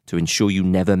feed to ensure you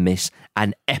never miss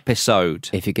an episode.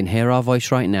 If you can hear our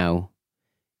voice right now,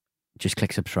 just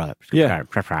click subscribe. Yeah.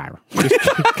 Just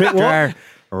click what?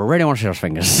 Really want to see those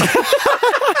fingers.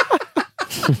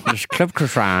 Just click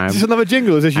subscribe. Is this another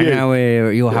jingle? Is this you? And now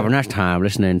you'll have a nice time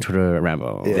listening to the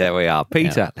Ramble. Yeah. There we are.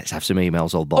 Peter, let's have some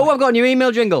emails, old boy. Oh, I've got a new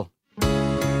email jingle.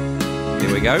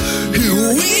 Here we go.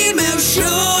 Email show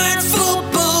at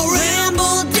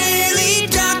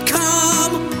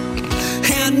footballrambledaily.com.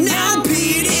 And now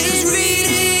Pete is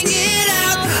reading it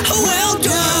out. Well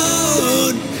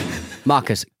done.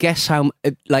 Marcus, guess how,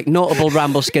 notable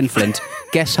Ramble Skinflint,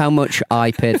 guess how much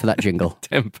I paid for that jingle?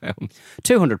 £10.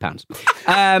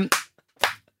 £200.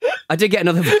 I did get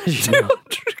another version.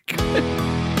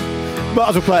 Might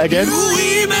as well play it again.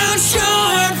 Email show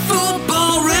at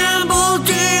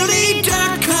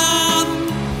footballrambledaily.com.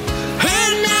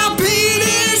 And now Pete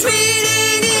is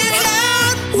reading it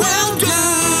out. Well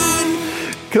done.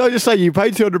 Can I just say, you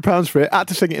paid £200 for it, had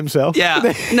to sing it himself. Yeah.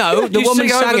 No, the woman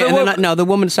sang it, the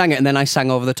woman sang it, and then I sang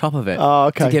over the top of it. Oh,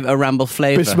 okay. To give it a Ramble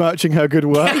flavour. Besmirching her good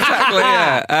work. Exactly,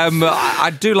 yeah.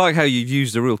 I do like how you've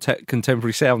used a real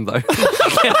contemporary sound, though.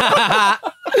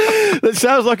 That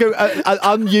sounds like an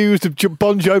unused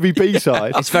Bon Jovi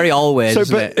B-side. It's very always,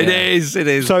 isn't it? It is.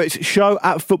 So it's show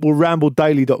at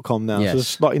footballrambledaily.com now. Yes. So it's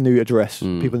a slightly new address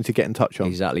people need to get in touch on.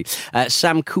 Exactly.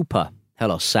 Sam Cooper.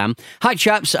 Hello, Sam. Hi,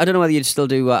 chaps. I don't know whether you'd still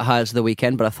do highlights of the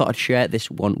weekend, but I thought I'd share this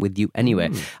one with you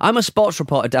anyway. I'm a sports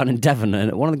reporter down in Devon,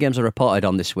 and one of the games I reported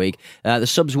on this week, the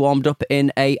subs warmed up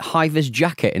in a high-vis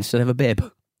jacket instead of a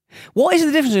bib. What is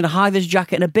the difference between a high-vis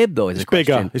jacket and a bib, though? It's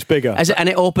bigger. It's bigger. And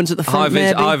it opens at the front,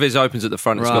 High-vis opens at the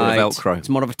front. It's got a Velcro. It's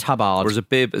more of a tabard. Whereas a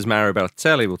bib, as Mario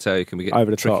Balotelli will tell you, can be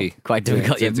over the tricky. top. Quite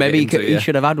difficult. Maybe he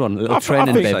should have had one. A little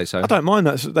training bib. So. I don't mind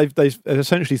that. They've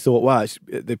essentially thought, wow,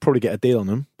 they'd probably get a deal on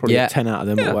them. Probably get 10 out of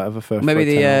them or whatever. Maybe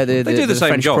they do the same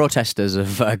French job. protesters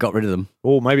have got rid of them.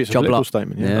 Or maybe it's a political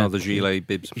statement. Yeah. Oh, the gilet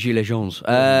bibs. Gilets jaunes.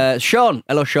 Sean.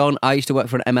 Hello, Sean. I used to work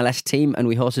for an MLS team, and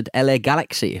we hosted LA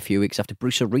Galaxy a few weeks after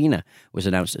Bruce Arena was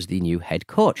announced as the new head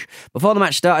coach. Before the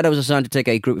match started, I was assigned to take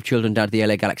a group of children down to the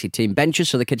LA Galaxy team benches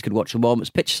so the kids could watch the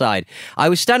warm-ups pitch side. I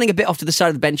was standing a bit off to the side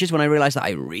of the benches when I realised that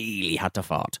I really had to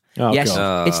fart. Yes,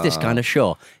 it's this kind of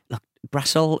show. Look,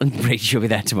 Brassel and Breach will be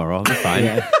there tomorrow. I'll be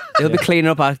fine. They'll be cleaning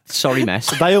up our sorry mess.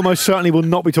 They almost certainly will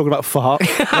not be talking about fart.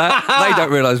 They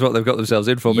don't realise what they've got themselves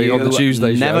in for being on the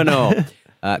Tuesday show. Never know.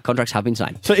 Contracts have been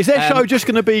signed. So is their show just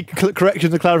going to be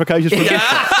corrections and clarifications for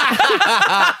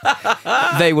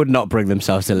They would not bring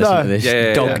themselves to listen to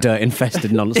this dog dirt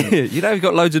infested nonsense. You know, you've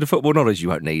got loads of the football knowledge, you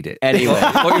won't need it. Anyway.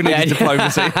 What you need is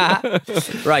diplomacy.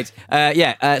 Right.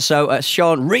 So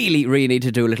Sean really needed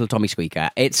to do a little Tommy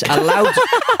Squeaker. It's allowed...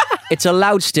 It's a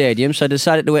loud stadium, so I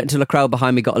decided to wait until the crowd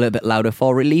behind me got a little bit louder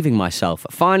before relieving myself.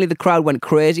 Finally, the crowd went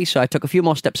crazy, so I took a few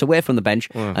more steps away from the bench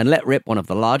and let rip one of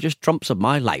the largest trumps of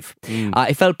my life.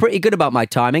 I felt pretty good about my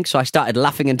timing, so I started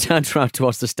laughing and turned around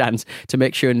towards the stands to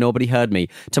make sure nobody heard me.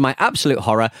 To my absolute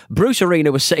horror, Bruce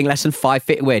Arena was sitting less than 5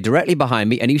 feet away, directly behind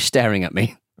me, and he was staring at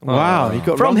me. Wow, he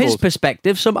got From his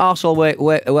perspective, some arsehole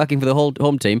working for the whole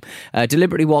home team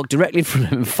deliberately walked directly in front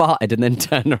of him, farted, and then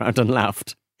turned around and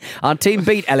laughed. Our team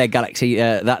beat LA Galaxy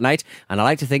that night, and I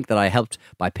like to think that I helped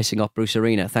by pissing off Bruce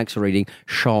Arena. Thanks for reading,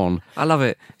 Sean. I love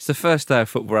it. It's the first day of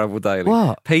Football Ramble Daily.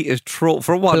 What? Peter's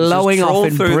for once blowing off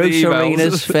in Bruce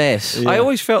Arena's face. I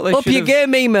always felt they Up should your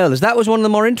game, emailers. That was one of the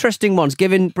more interesting ones,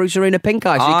 giving Bruce Arena pink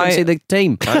eye so you can see the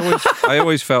team. I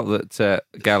always felt that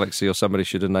Galaxy or somebody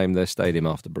should have named their stadium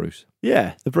after Bruce.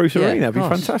 Yeah, the Bruce Arena would be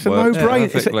fantastic.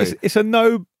 No-brainer. It's a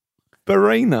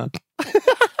no-brainer.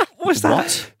 What's that?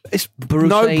 What? It's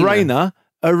no-brainer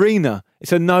arena.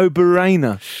 It's a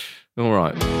no-brainer. All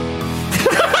right.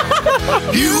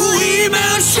 You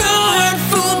email show at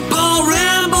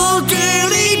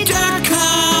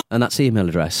footballrambledaily.com. And that's the email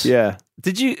address. Yeah.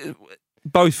 Did you...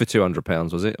 Both for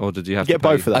 £200, was it? Or did you have to get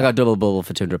both for that? I got double bubble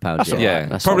for £200.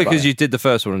 Yeah, probably because you did the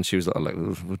first one and she was like,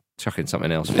 we're chucking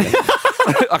something else.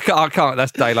 I can't.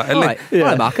 That's daylight. All right,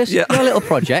 Marcus. Your little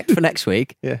project for next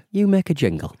week. Yeah. You make a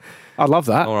jingle. I love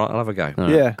that. All right, I'll have a go.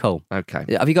 Right, yeah. Cool. Okay.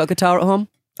 Have you got a guitar at home?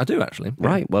 I do, actually.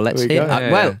 Right. Well, let's hear.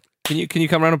 Well, can you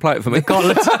come around and play it for me?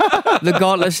 The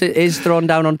gauntlet is thrown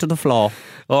down onto the floor.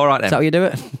 All right then. Is that how you do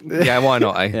it? Yeah, why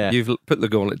not? Eh? Yeah. You've put the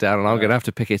gauntlet down, and I'm going to have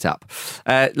to pick it up.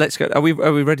 Let's go. Are we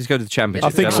ready to go to the championship?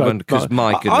 I think so. Because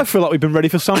my goodness, I feel like we've been ready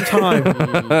for some time.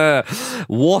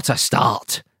 what a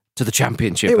start to the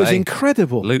championship. It was eh?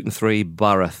 incredible. Luton 3,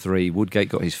 Borough 3. Woodgate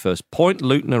got his first point.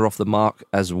 Luton are off the mark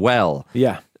as well.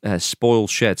 Yeah. Spoil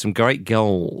shed, some great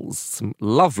goals, some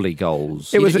lovely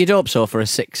goals. You'd hope so for a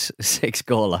six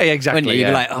goaler. Yeah, exactly. Wouldn't you? Yeah.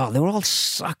 You'd be like, oh, they were all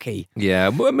sucky.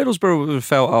 Yeah, Middlesbrough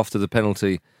felt after the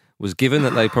penalty was given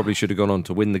that they probably should have gone on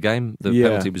to win the game. The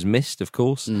penalty was missed, of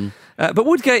course. But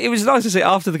Woodgate, it was nice to see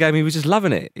after the game, he was just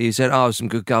loving it. He said, some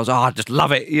good goals. I just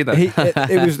love it, you know.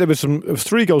 It was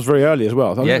 3 goals very early as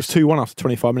well. I think it was 2-1 after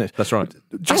 25 minutes. That's right.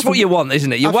 That's what you want,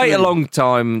 isn't it? You wait a long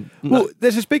time. Well,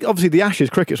 there's this big, obviously the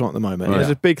Ashes cricket's on at the moment. Right. There's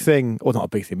a big thing, or not a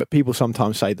big thing, but people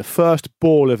sometimes say the first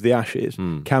ball of the Ashes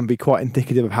can be quite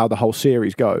indicative of how the whole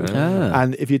series goes.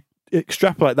 And if you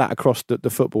extrapolate that across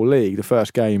the Football League, the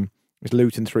first game is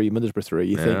Luton 3, Middlesbrough 3.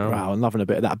 You think, wow, I'm loving a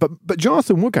bit of that. But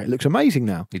Jonathan Woodgate looks amazing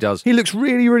now. He does. He looks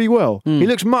really, really well. He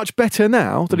looks much better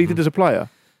now than he did as a player.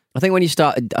 I think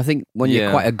when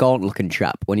you're quite a gaunt-looking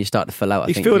chap, when you start to fill out,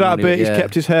 He's filled out a bit. He's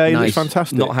kept his hair. He looks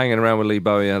fantastic. Not hanging around with Lee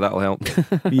Bowyer, that'll help.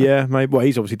 Yeah, maybe. Well,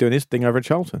 he's obviously doing his thing over at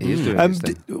Charlton. He is doing his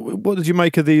thing. What did you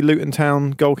make of the Luton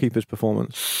Town goalkeeper's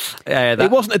performance? It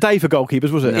wasn't a day for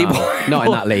goalkeepers, was it? No, not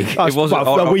in that league. It was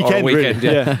a weekend. Really.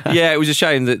 Yeah, it was a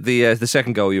shame that the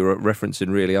second goal you were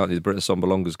referencing, really, aren't you? The Britta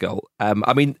Sombolonga's goal.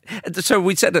 I mean, so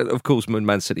we said that, of course,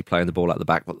 Man City playing the ball out the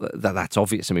back, but that's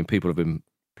obvious. I mean, people have been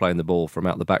playing the ball from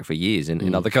out the back for years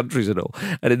in other countries and all.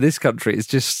 And in this country, it's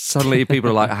just suddenly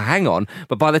people are like, hang on.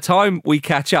 But by the time we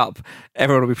catch up,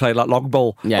 everyone will be playing like long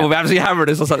ball. Yeah. Or we'll be absolutely hammering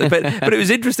us or something. But it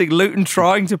was interesting, Luton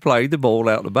trying to play the ball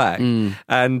out the back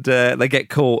and they get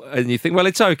caught and you think, well,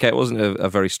 it's okay. It wasn't a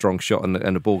very strong shot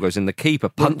and the ball goes in. The keeper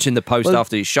punching the post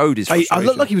after he showed his frustration. I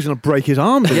looked like he was going to break his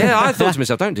arm. Yeah, I thought to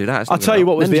myself, don't do that. I'll tell you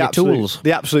what was the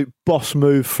absolute boss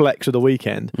move flex of the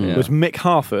weekend was Mick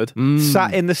Harford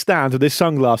sat in the stand with his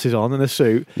sunglasses on and a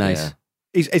suit. Nice.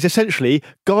 He's essentially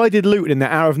guided Luton in their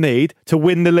hour of need to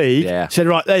win the league. Yeah. Said,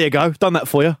 right, there you go, done that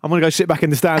for you. I'm going to go sit back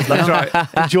in the stands. That's right.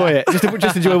 Enjoy it.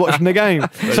 Just enjoy watching the game.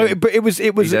 So, it was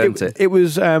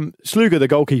Sluga, the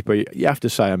goalkeeper. You have to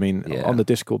say, I mean, on the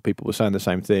Discord, people were saying the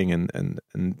same thing,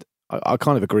 and I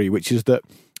kind of agree, which is that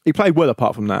he played well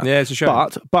apart from that. Yeah, it's a shame.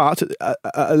 But at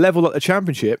a level at the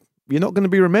Championship, you're not going to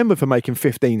be remembered for making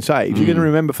 15 saves. You're going to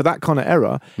remember for that kind of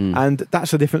error. And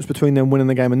that's the difference between them winning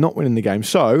the game and not winning the game.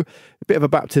 So, a bit of a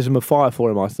baptism of fire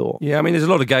for him, I thought. Yeah, I mean, there's a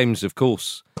lot of games, of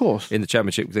course, in the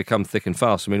Championship. They come thick and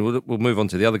fast. I mean, we'll move on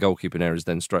to the other goalkeeping errors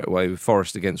then straight away with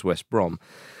Forest against West Brom.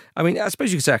 I mean, I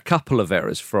suppose you could say a couple of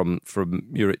errors from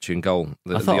Juric in goal.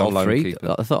 I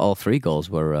thought all 3 goals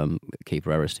were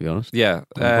keeper errors, to be honest. Yeah.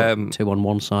 2 on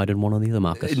one side and 1 on the other,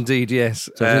 Marcus. Indeed, yes.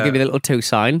 So I'll give you a little 2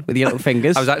 sign with your little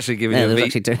fingers. I was actually giving you a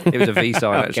V. It was a V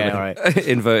sign, actually. Okay, all right.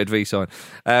 Inverted V sign.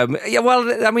 Yeah,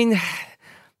 well, I mean,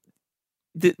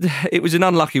 it was an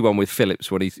unlucky one with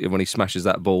Phillips when he smashes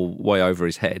that ball way over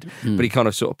his head, but he kind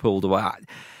of sort of pulled away.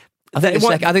 I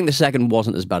think the second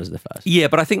wasn't as bad as the first. Yeah,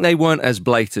 but I think they weren't as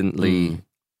blatantly.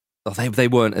 They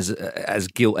weren't as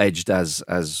gilt-edged as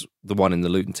the one in the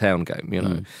Luton Town game, you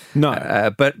know.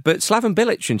 No. But Slaven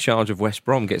Bilic in charge of West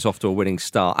Brom gets off to a winning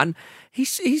start, and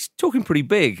he's talking pretty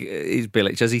big, is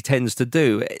Bilic, as he tends to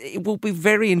do. It will be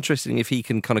very interesting if he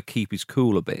can kind of keep his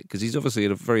cool a bit, because he's obviously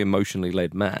a very emotionally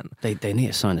led man. They need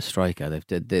to sign a striker.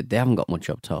 They haven't got much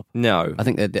up top. No. I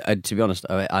think, to be honest,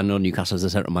 I know Newcastle's the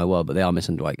centre of my world, but they are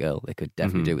missing Dwight Girl. They could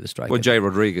definitely do with a striker. Well, Jay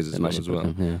Rodriguez is one as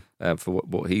well, for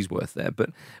what he's worth there. But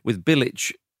with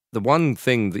Bilic, the one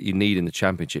thing that you need in the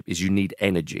Championship is you need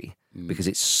energy, because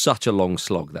it's such a long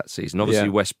slog that season. Obviously,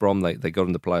 West Brom, they got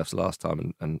in the playoffs last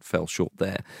time and fell short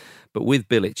there. But with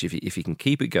Bilic, if he can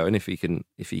keep it going, if he can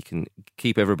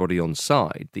keep everybody on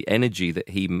side, the energy that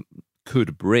he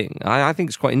could bring, I think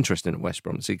it's quite interesting at West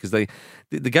Brom to see, because the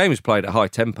game was played at high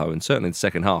tempo, and certainly in the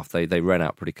second half they ran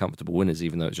out pretty comfortable winners,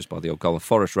 even though it's just by the odd goal.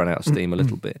 Forest ran out of steam a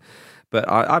little bit. But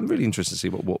I'm really interested to see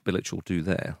what Bilic will do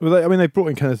there. Well, they brought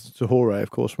in Kenneth Toure, of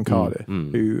course, from Cardiff,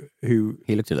 who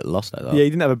he looked a little lost like that. Yeah, he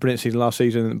didn't have a brilliant season last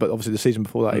season, but obviously the season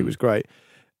before that he was great.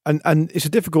 And it's a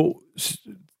difficult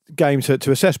game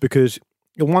to assess, because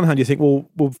on one hand you think, well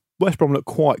West Brom looked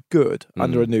quite good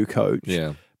under a new coach.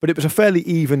 Yeah. But it was a fairly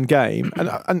even game,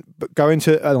 but on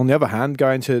the other hand,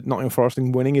 going to Nottingham Forest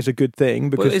and winning is a good thing.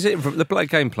 Because the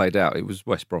game played out? It was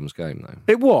West Brom's game, though.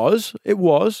 It was,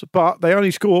 but they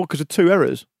only scored because of 2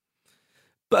 errors.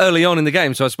 early on in the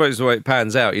game, so I suppose the way it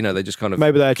pans out, they just kind of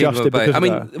maybe they adjusted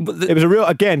because it was a real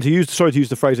sorry to use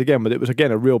the phrase again, but it was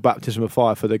again a real baptism of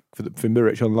fire for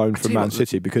Muric on loan from Man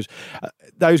City, because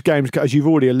those games, as you've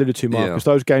already alluded to, Marcus,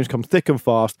 those games come thick and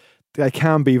fast. They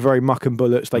can be very muck and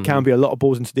bullets. They can be a lot of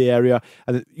balls into the area,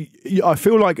 and I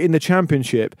feel like in the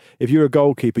Championship, if you're a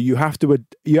goalkeeper, you have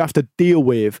to deal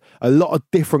with a lot of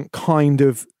different kind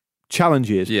of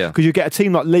challenges, because you get a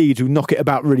team like Leeds who knock it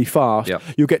about really fast.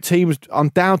 You'll get teams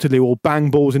undoubtedly will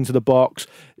bang balls into the box.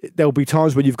 There'll be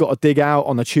times when you've got to dig out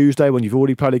on a Tuesday when you've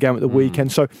already played a game at the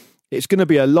weekend. So it's going to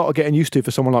be a lot of getting used to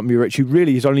for someone like Muric, who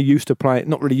really is only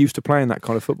not really used to playing that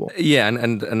kind of football. Yeah,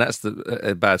 and that's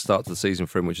a bad start to the season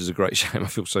for him, which is a great shame. I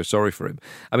feel so sorry for him.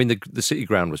 I mean, the City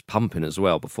ground was pumping as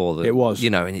well before it was.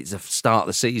 And it's the start of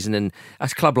the season, and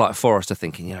as a club like Forest are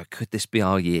thinking, could this be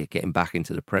our year getting back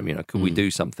into the Premier? Could we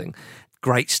do something?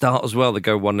 Great start as well. They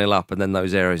go 1-0 up, and then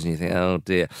those errors, and you think, oh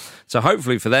dear. So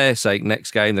hopefully for their sake,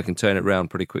 next game they can turn it around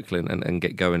pretty quickly and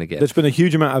get going again. There's been a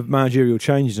huge amount of managerial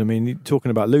changes. I mean, talking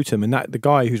about Luton, and the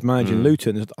guy who's managing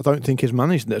Luton, I don't think is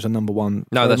managed as a number one.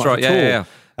 No, that's right. Yeah.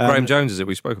 Graham Jones, is it?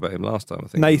 We spoke about him last time, I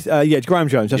think. It's Graham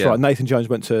Jones, that's right. Nathan Jones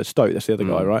went to Stoke, that's the other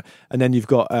guy, right? And then you've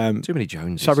got too many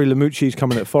Joneses. Sabri Lamouchi's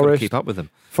coming at Forest. Keep up with them.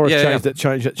 Forest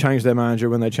changed their manager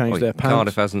when they changed their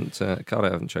pants. Cardiff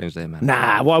haven't changed their manager.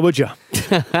 Nah, why would you?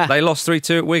 They lost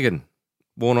 3-2 at Wigan.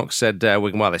 Warnock said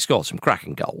Wigan, they scored some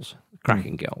cracking goals.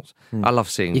 Goals. I love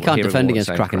seeing. You can't defend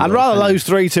against cracking goals. I'd rather lose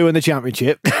 3-2 in the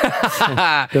Championship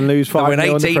than lose 5-0 win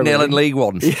 18-0 in League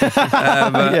One.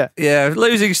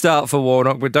 Losing start for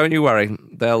Warnock, but don't you worry,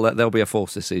 they'll be a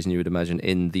force this season, you would imagine,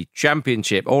 in the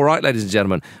Championship. All right, ladies and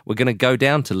gentlemen, we're going to go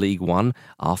down to League One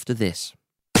after this.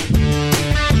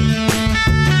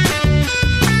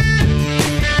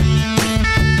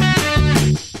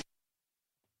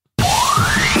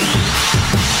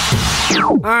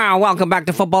 Welcome back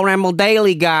to Football Ramble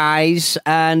Daily, guys.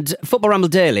 And Football Ramble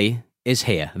Daily is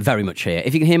here, very much here.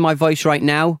 If you can hear my voice right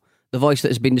now, the voice that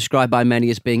has been described by many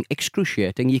as being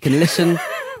excruciating, you can listen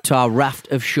to our raft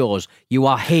of shows. You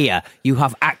are here. You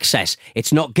have access.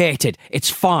 It's not gated.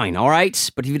 It's fine, all right?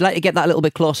 But if you'd like to get that a little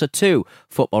bit closer to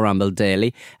Football Ramble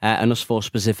Daily, and us four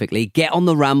specifically, get on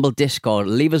the Ramble Discord.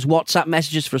 Leave us WhatsApp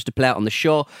messages for us to play out on the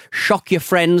show. Shock your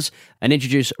friends and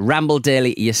introduce Ramble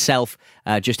Daily yourself.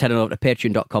 Just head on over to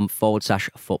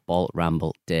patreon.com/Football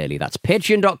Ramble Daily. That's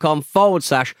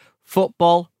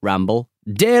patreon.com/Football Ramble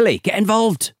Daily. Get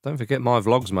involved. Don't forget my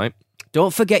vlogs, mate.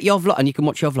 Don't forget your vlog, and you can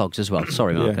watch your vlogs as well.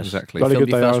 Sorry, Marcus. Yeah, exactly. Bloody good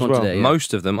they are as well. Today, yeah.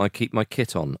 Most of them, I keep my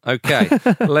kit on. Okay,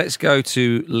 let's go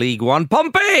to League One.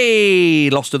 Pompey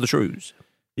lost to the Shrews.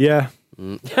 Yeah.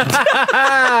 Look,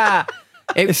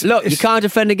 you can't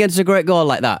defend against a great goal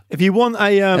like that. If you want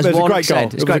it's a great goal.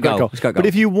 It's a great goal. But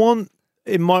if you want,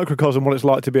 in microcosm, what it's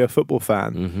like to be a football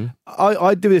fan,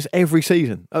 I do this every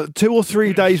season. 2 or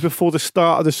 3 days before the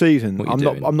start of the season,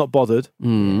 I'm not bothered.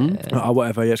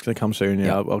 Whatever, it's going to come soon.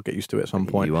 I'll get used to it at some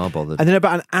point. You are bothered. And then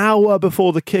about an hour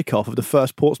before the kickoff of the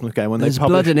first Portsmouth game, when there's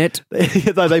blood in it,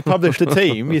 they published the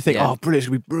team. You think, brilliant,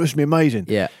 it's going to be amazing.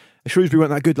 Yeah. Shrewsbury weren't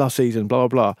that good last season, blah,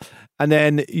 blah, blah. And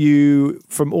then you,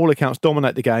 from all accounts,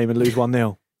 dominate the game and lose 1-0.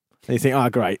 And you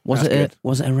think, great. Was it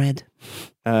a red?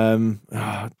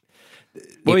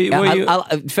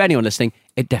 For anyone listening,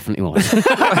 it definitely was.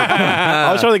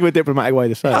 I was trying to think of a diplomatic way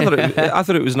to say it. I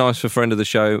thought it was nice for friend of the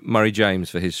show, Murray James,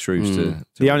 for his Shrews to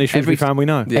the only Shrewsbury fan we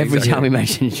know. Yeah, every time we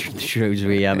mention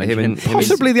Shrewsbury,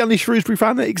 possibly the only Shrewsbury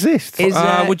fan that exists.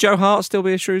 Would Joe Hart still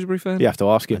be a Shrewsbury fan? You have to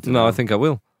ask him. No, I think I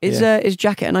will. Is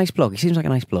Jacket a nice bloke? He seems like a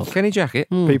nice bloke. Kenny Jacket?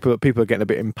 People are getting a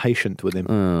bit impatient with him.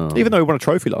 Even though he won a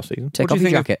trophy last season. Take off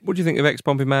your jacket. What do you think of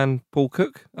ex-Pompey man Paul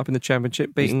Cook up in the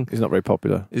Championship beating? He's not very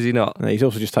popular. Is he not? No, he's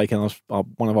also just taken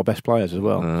one of our best players as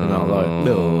well. He's not very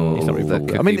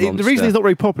popular. I mean, the reason he's not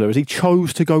very popular is he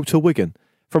chose to go to Wigan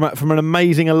from an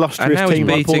amazing, illustrious team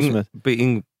like Portsmouth.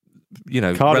 Beating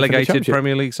relegated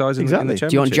Premier League sides in the Championship.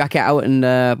 Do you want Jacket out and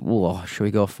should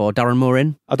we go for Darren Moore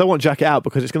in? I don't want Jacket out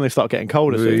because it's going to start getting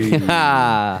colder soon.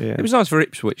 It was nice for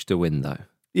Ipswich to win, though.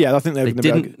 Yeah, I think they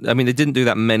didn't. I mean, they didn't do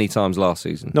that many times last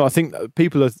season. No, I think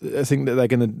people think that they're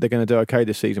going to do okay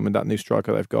this season with that new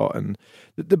striker they've got. And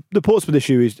the Portsmouth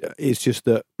issue is just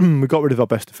that we got rid of our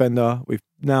best defender. We've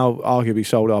now arguably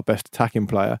sold our best attacking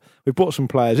player. We've brought some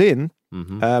players in,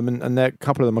 and a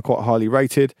couple of them are quite highly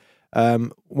rated.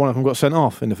 One of them got sent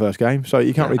off in the first game, so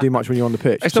you can't really do much when you're on the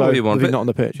pitch. It's not what you want, not on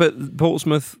the pitch. But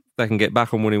Portsmouth, they can get back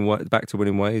to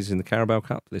winning ways in the Carabao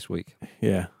Cup this week.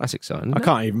 Yeah, that's exciting. I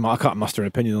can't muster an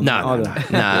opinion on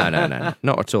that. No,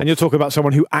 not at all. And you're talking about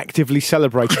someone who actively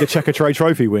celebrated the Checkatrade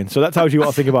Trophy win, so that tells you what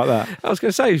I think about that. I was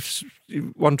going to say,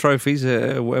 won trophies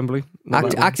at Wembley.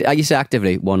 You say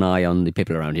actively, one eye on the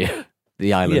people around you.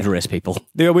 The island race people.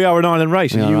 Yeah, we are an island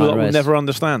race, and you will never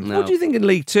understand. No. What do you think in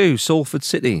League Two? Salford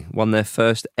City won their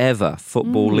first ever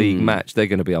Football League match. They're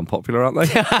going to be unpopular, aren't they?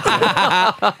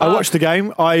 I watched the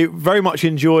game. I very much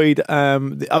enjoyed.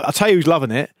 I'll tell you who's loving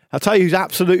it. I'll tell you who's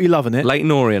absolutely loving it. Leyton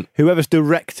Orient. Whoever's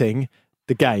directing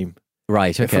the game.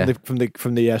 Right, okay. From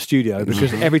the studio,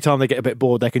 because every time they get a bit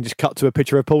bored, they can just cut to a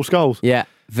picture of Paul Scholes. Yeah,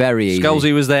 very easy.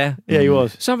 Scholesy was there. Yeah, he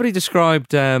was. Somebody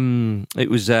described it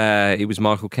was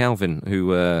Michael Calvin,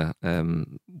 who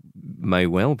may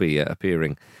well be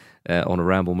appearing on a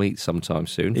Ramble Meet sometime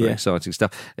soon. Very exciting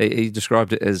stuff. He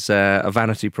described it as a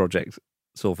vanity project,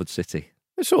 Salford City.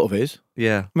 It sort of is.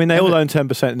 Yeah. I mean, they all own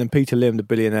 10%, and then Peter Lim, the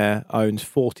billionaire, owns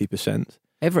 40%.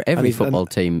 Every football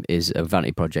team is a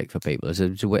vanity project for people.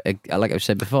 Like I've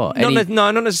said before.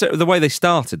 Not necessarily the way they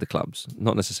started the clubs.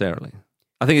 Not necessarily.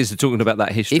 I think it's talking about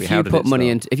that history. If you put money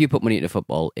into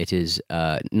football, it is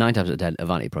 9 times out of 10 a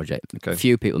vanity project. Okay.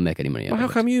 Few people make any money out of it. How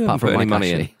come you haven't put any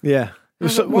money in? Yeah.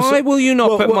 Why will you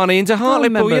not put money into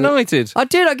Hartlepool United? I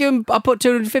did. I put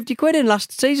 250 quid in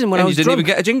last season when I was you didn't drunk. even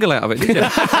get a jingle out of it,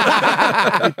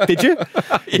 did you? Did you?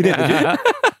 You did you?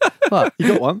 What? You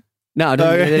got one? No,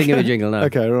 they didn't give me a jingle, no.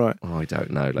 Okay, right. Oh, I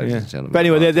don't know, ladies and gentlemen. But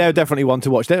anyway, they're definitely one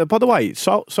to watch. By the way,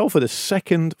 Salford are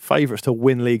second favourites to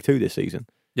win League Two this season.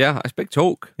 Yeah, it's big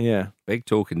talk. Yeah. Big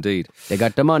talk indeed. They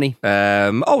got the money.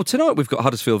 Tonight we've got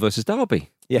Huddersfield versus Derby.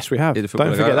 Yes, we have. Don't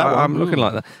Don't forget that one. I'm looking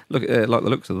like that. Like the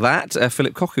looks of that.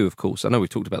 Philip Cocu, of course. I know we've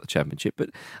talked about the Championship, but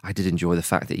I did enjoy the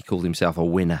fact that he called himself a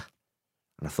winner.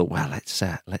 And I thought, well, let's see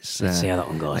how that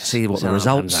one goes. Let's see what the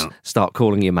results start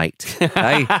calling you, mate.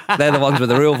 Hey, they're the ones with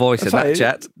the real voice in that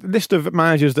chat. The list of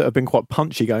managers that have been quite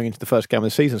punchy going into the first game of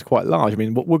the season is quite large. I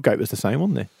mean, Woodgate was the same,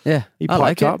 wasn't he? Yeah, he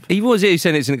piped up. He was. He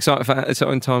said it's an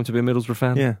exciting time to be a Middlesbrough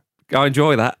fan. Yeah. I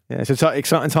enjoy that. Yeah, it's an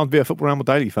exciting time to be a Football Ramble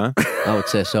Daily fan. I would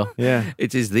say so. Yeah.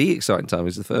 It is the exciting time.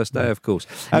 It's the first day, of course.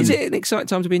 Is it an exciting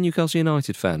time to be a Newcastle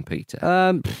United fan,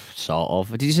 Peter? Sort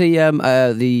of. Did you see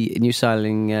the new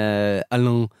signing,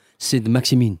 Alain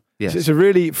Saint-Maximin? Yes. It's a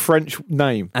really French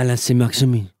name. Alain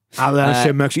Saint-Maximin. Alain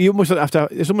Saint-Maximin. You almost have to.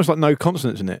 It's almost like no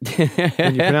consonants in it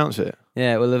when you pronounce it.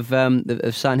 Yeah, well,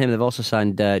 they've signed him. They've also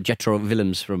signed Jetro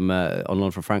Willems from on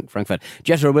loan from Frankfurt.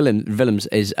 Jetro Willems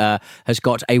has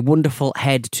got a wonderful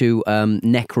head to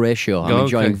neck ratio. I'm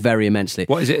enjoying very immensely.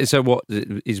 What is it? So what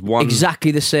is one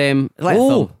exactly the same? Like a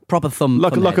thumb, proper thumb.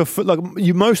 Like a foot. Like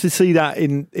you mostly see that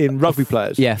in rugby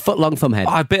players. Yeah, foot long thumb head.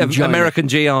 A bit of American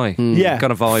GI. Yeah,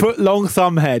 kind of vibe. Foot long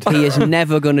thumb head. He is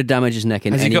never going to damage his neck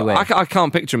in any way. I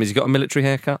can't picture him. Has he got a military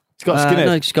haircut? He's got a skinhead.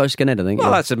 No, he's got a skinhead, I think.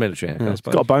 Well, that's a military haircut. He's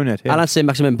got a bonehead. Yeah. Alain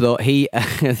Saint-Maximin, though, he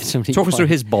talk us through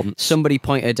his bonds. Somebody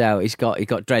pointed out he's got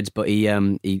dreads, but he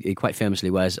quite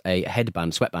famously wears a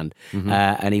headband, sweatband,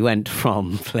 and he went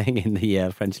from playing in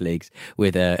the French leagues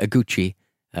with a Gucci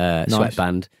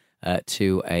sweatband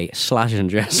to a slash and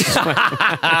dress.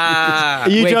 Are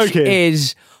you joking?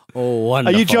 Is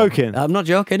wonderful. Are you joking? I'm not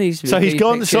joking. He's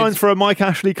gone signed for a Mike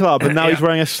Ashley club, and now he's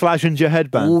wearing a Slazenger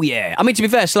headband. Oh yeah. I mean, to be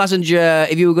fair, Slazenger.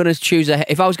 If you were going to choose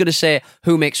if I was going to say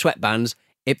who makes sweatbands,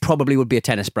 it probably would be a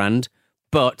tennis brand.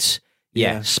 But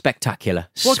spectacular.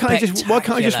 Why can't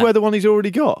he just wear the one he's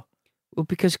already got? Well,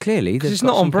 because clearly it's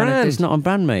not on brand. It's not on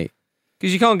brand, mate.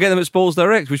 Because you can't get them at Sports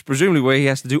Direct, which presumably where he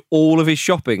has to do all of his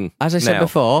shopping. As I said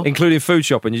before, including food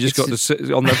shopping, you just got to sit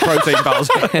on the protein bars,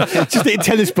 just eating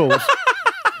tennis balls.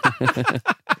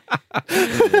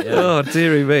 Oh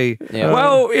dearie me! Yeah.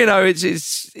 Well,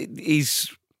 he's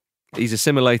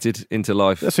assimilated into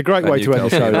life. That's a great way to end the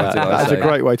show. That's a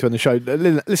great way to end the show.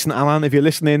 Listen, Alan, if you're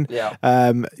listening,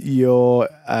 that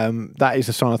is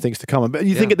a sign of things to come. But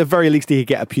you think at the very least he could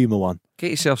get a Puma one.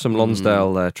 Get yourself some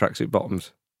Lonsdale tracksuit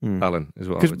bottoms, Alan, as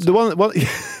well. Because the one,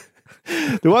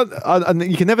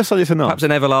 and you can never say this enough. Perhaps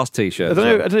an Everlast t-shirt. I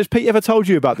don't know. Has Pete ever told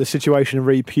you about the situation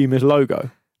of Puma's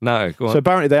logo? No, go on. So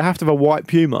apparently they have to have a white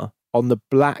Puma on the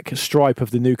black stripe of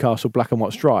the Newcastle black and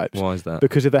white stripes. Why is that?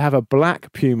 Because if they have a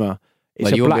black Puma,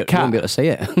 it's a black cat. You won't be able to see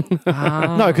it.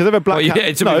 No, because they have a black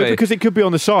cat. No, because it could be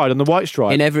on the side on the white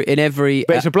stripe. In every.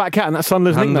 But it's a black cat, and that's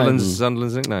Sunderland's nickname.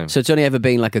 Sunderland's nickname. So it's only ever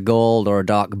been like a gold or a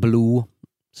dark blue.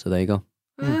 So there you go.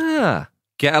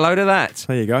 Get a load of that.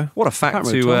 There you go. What a fact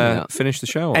to finish the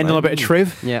show on. End on a bit of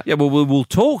triv. Yeah. Yeah, well, we'll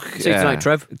talk. See you tonight,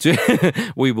 Trev.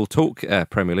 We will talk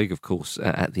Premier League, of course,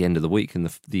 at the end of the week in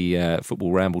the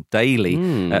Football Ramble Daily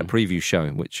preview show,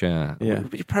 which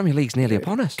Premier League's nearly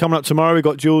upon us. Coming up tomorrow, we've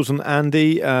got Jules and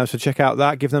Andy, so check out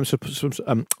that. Give them some let's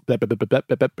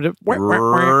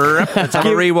have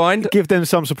a rewind. Give them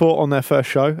some support on their first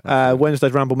show.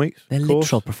 Wednesday's Ramble Meets. They're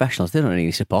literal professionals. They don't need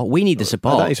any support. We need the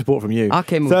support. I don't need support from you. I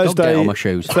came with a dog on my shoe.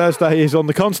 shoes. Thursday is on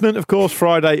the continent, of course.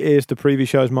 Friday is the preview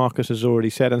show, as Marcus has already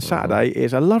said. And Saturday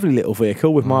is a lovely little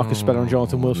vehicle with Marcus Speller and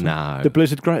Jonathan Wilson. No. The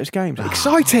Blizzard Greatest Games.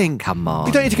 Exciting! Come on.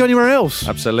 You don't need to go anywhere else.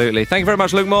 Absolutely. Thank you very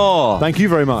much, Luke Moore. Thank you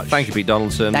very much. Thank you, Pete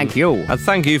Donaldson. Thank you. And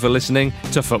thank you for listening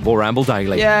to Football Ramble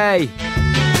Daily. Yay!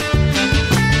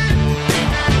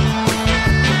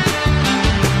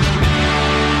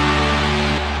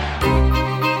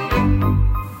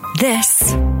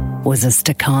 This was a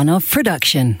Stakhanov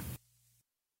production.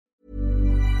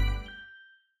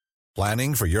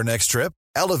 Planning for your next trip?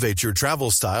 Elevate your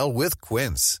travel style with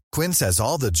Quince. Quince has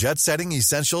all the jet-setting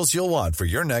essentials you'll want for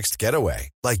your next getaway,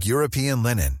 like European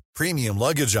linen, premium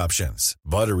luggage options,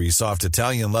 buttery soft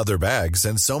Italian leather bags,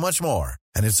 and so much more.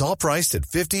 And it's all priced at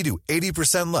 50 to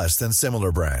 80% less than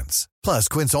similar brands. Plus,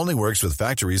 Quince only works with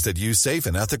factories that use safe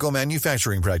and ethical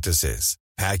manufacturing practices.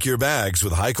 Pack your bags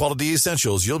with high-quality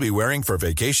essentials you'll be wearing for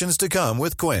vacations to come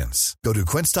with Quince. Go to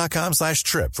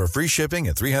quince.com/trip for free shipping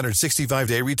and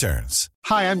 365-day returns.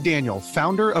 Hi, I'm Daniel,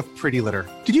 founder of Pretty Litter.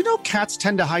 Did you know cats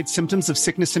tend to hide symptoms of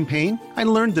sickness and pain? I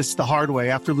learned this the hard way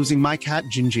after losing my cat,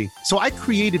 Gingy. So I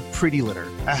created Pretty Litter,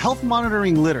 a health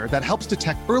monitoring litter that helps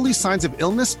detect early signs of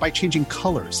illness by changing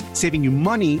colors, saving you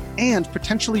money and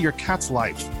potentially your cat's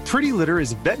life. Pretty Litter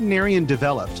is veterinarian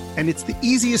developed, and it's the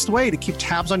easiest way to keep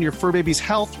tabs on your fur baby's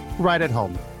health right at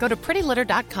home. Go to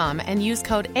prettylitter.com and use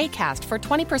code ACAST for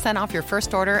 20% off your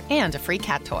first order and a free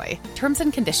cat toy. Terms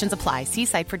and conditions apply. See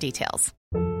site for details.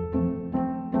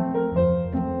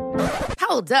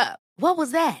 Hold up. What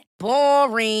was that?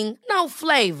 Boring. No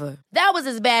flavor. That was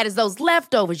as bad as those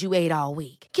leftovers you ate all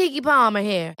week. Keke Palmer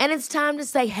here. And it's time to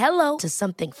say hello to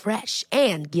something fresh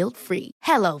and guilt-free.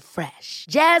 Hello Fresh.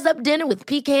 Jazz up dinner with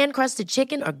pecan-crusted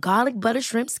chicken or garlic butter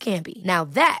shrimp scampi. Now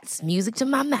that's music to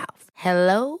my mouth.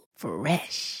 Hello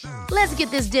Fresh. Let's get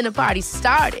this dinner party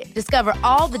started. Discover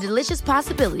all the delicious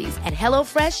possibilities at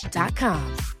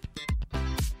HelloFresh.com.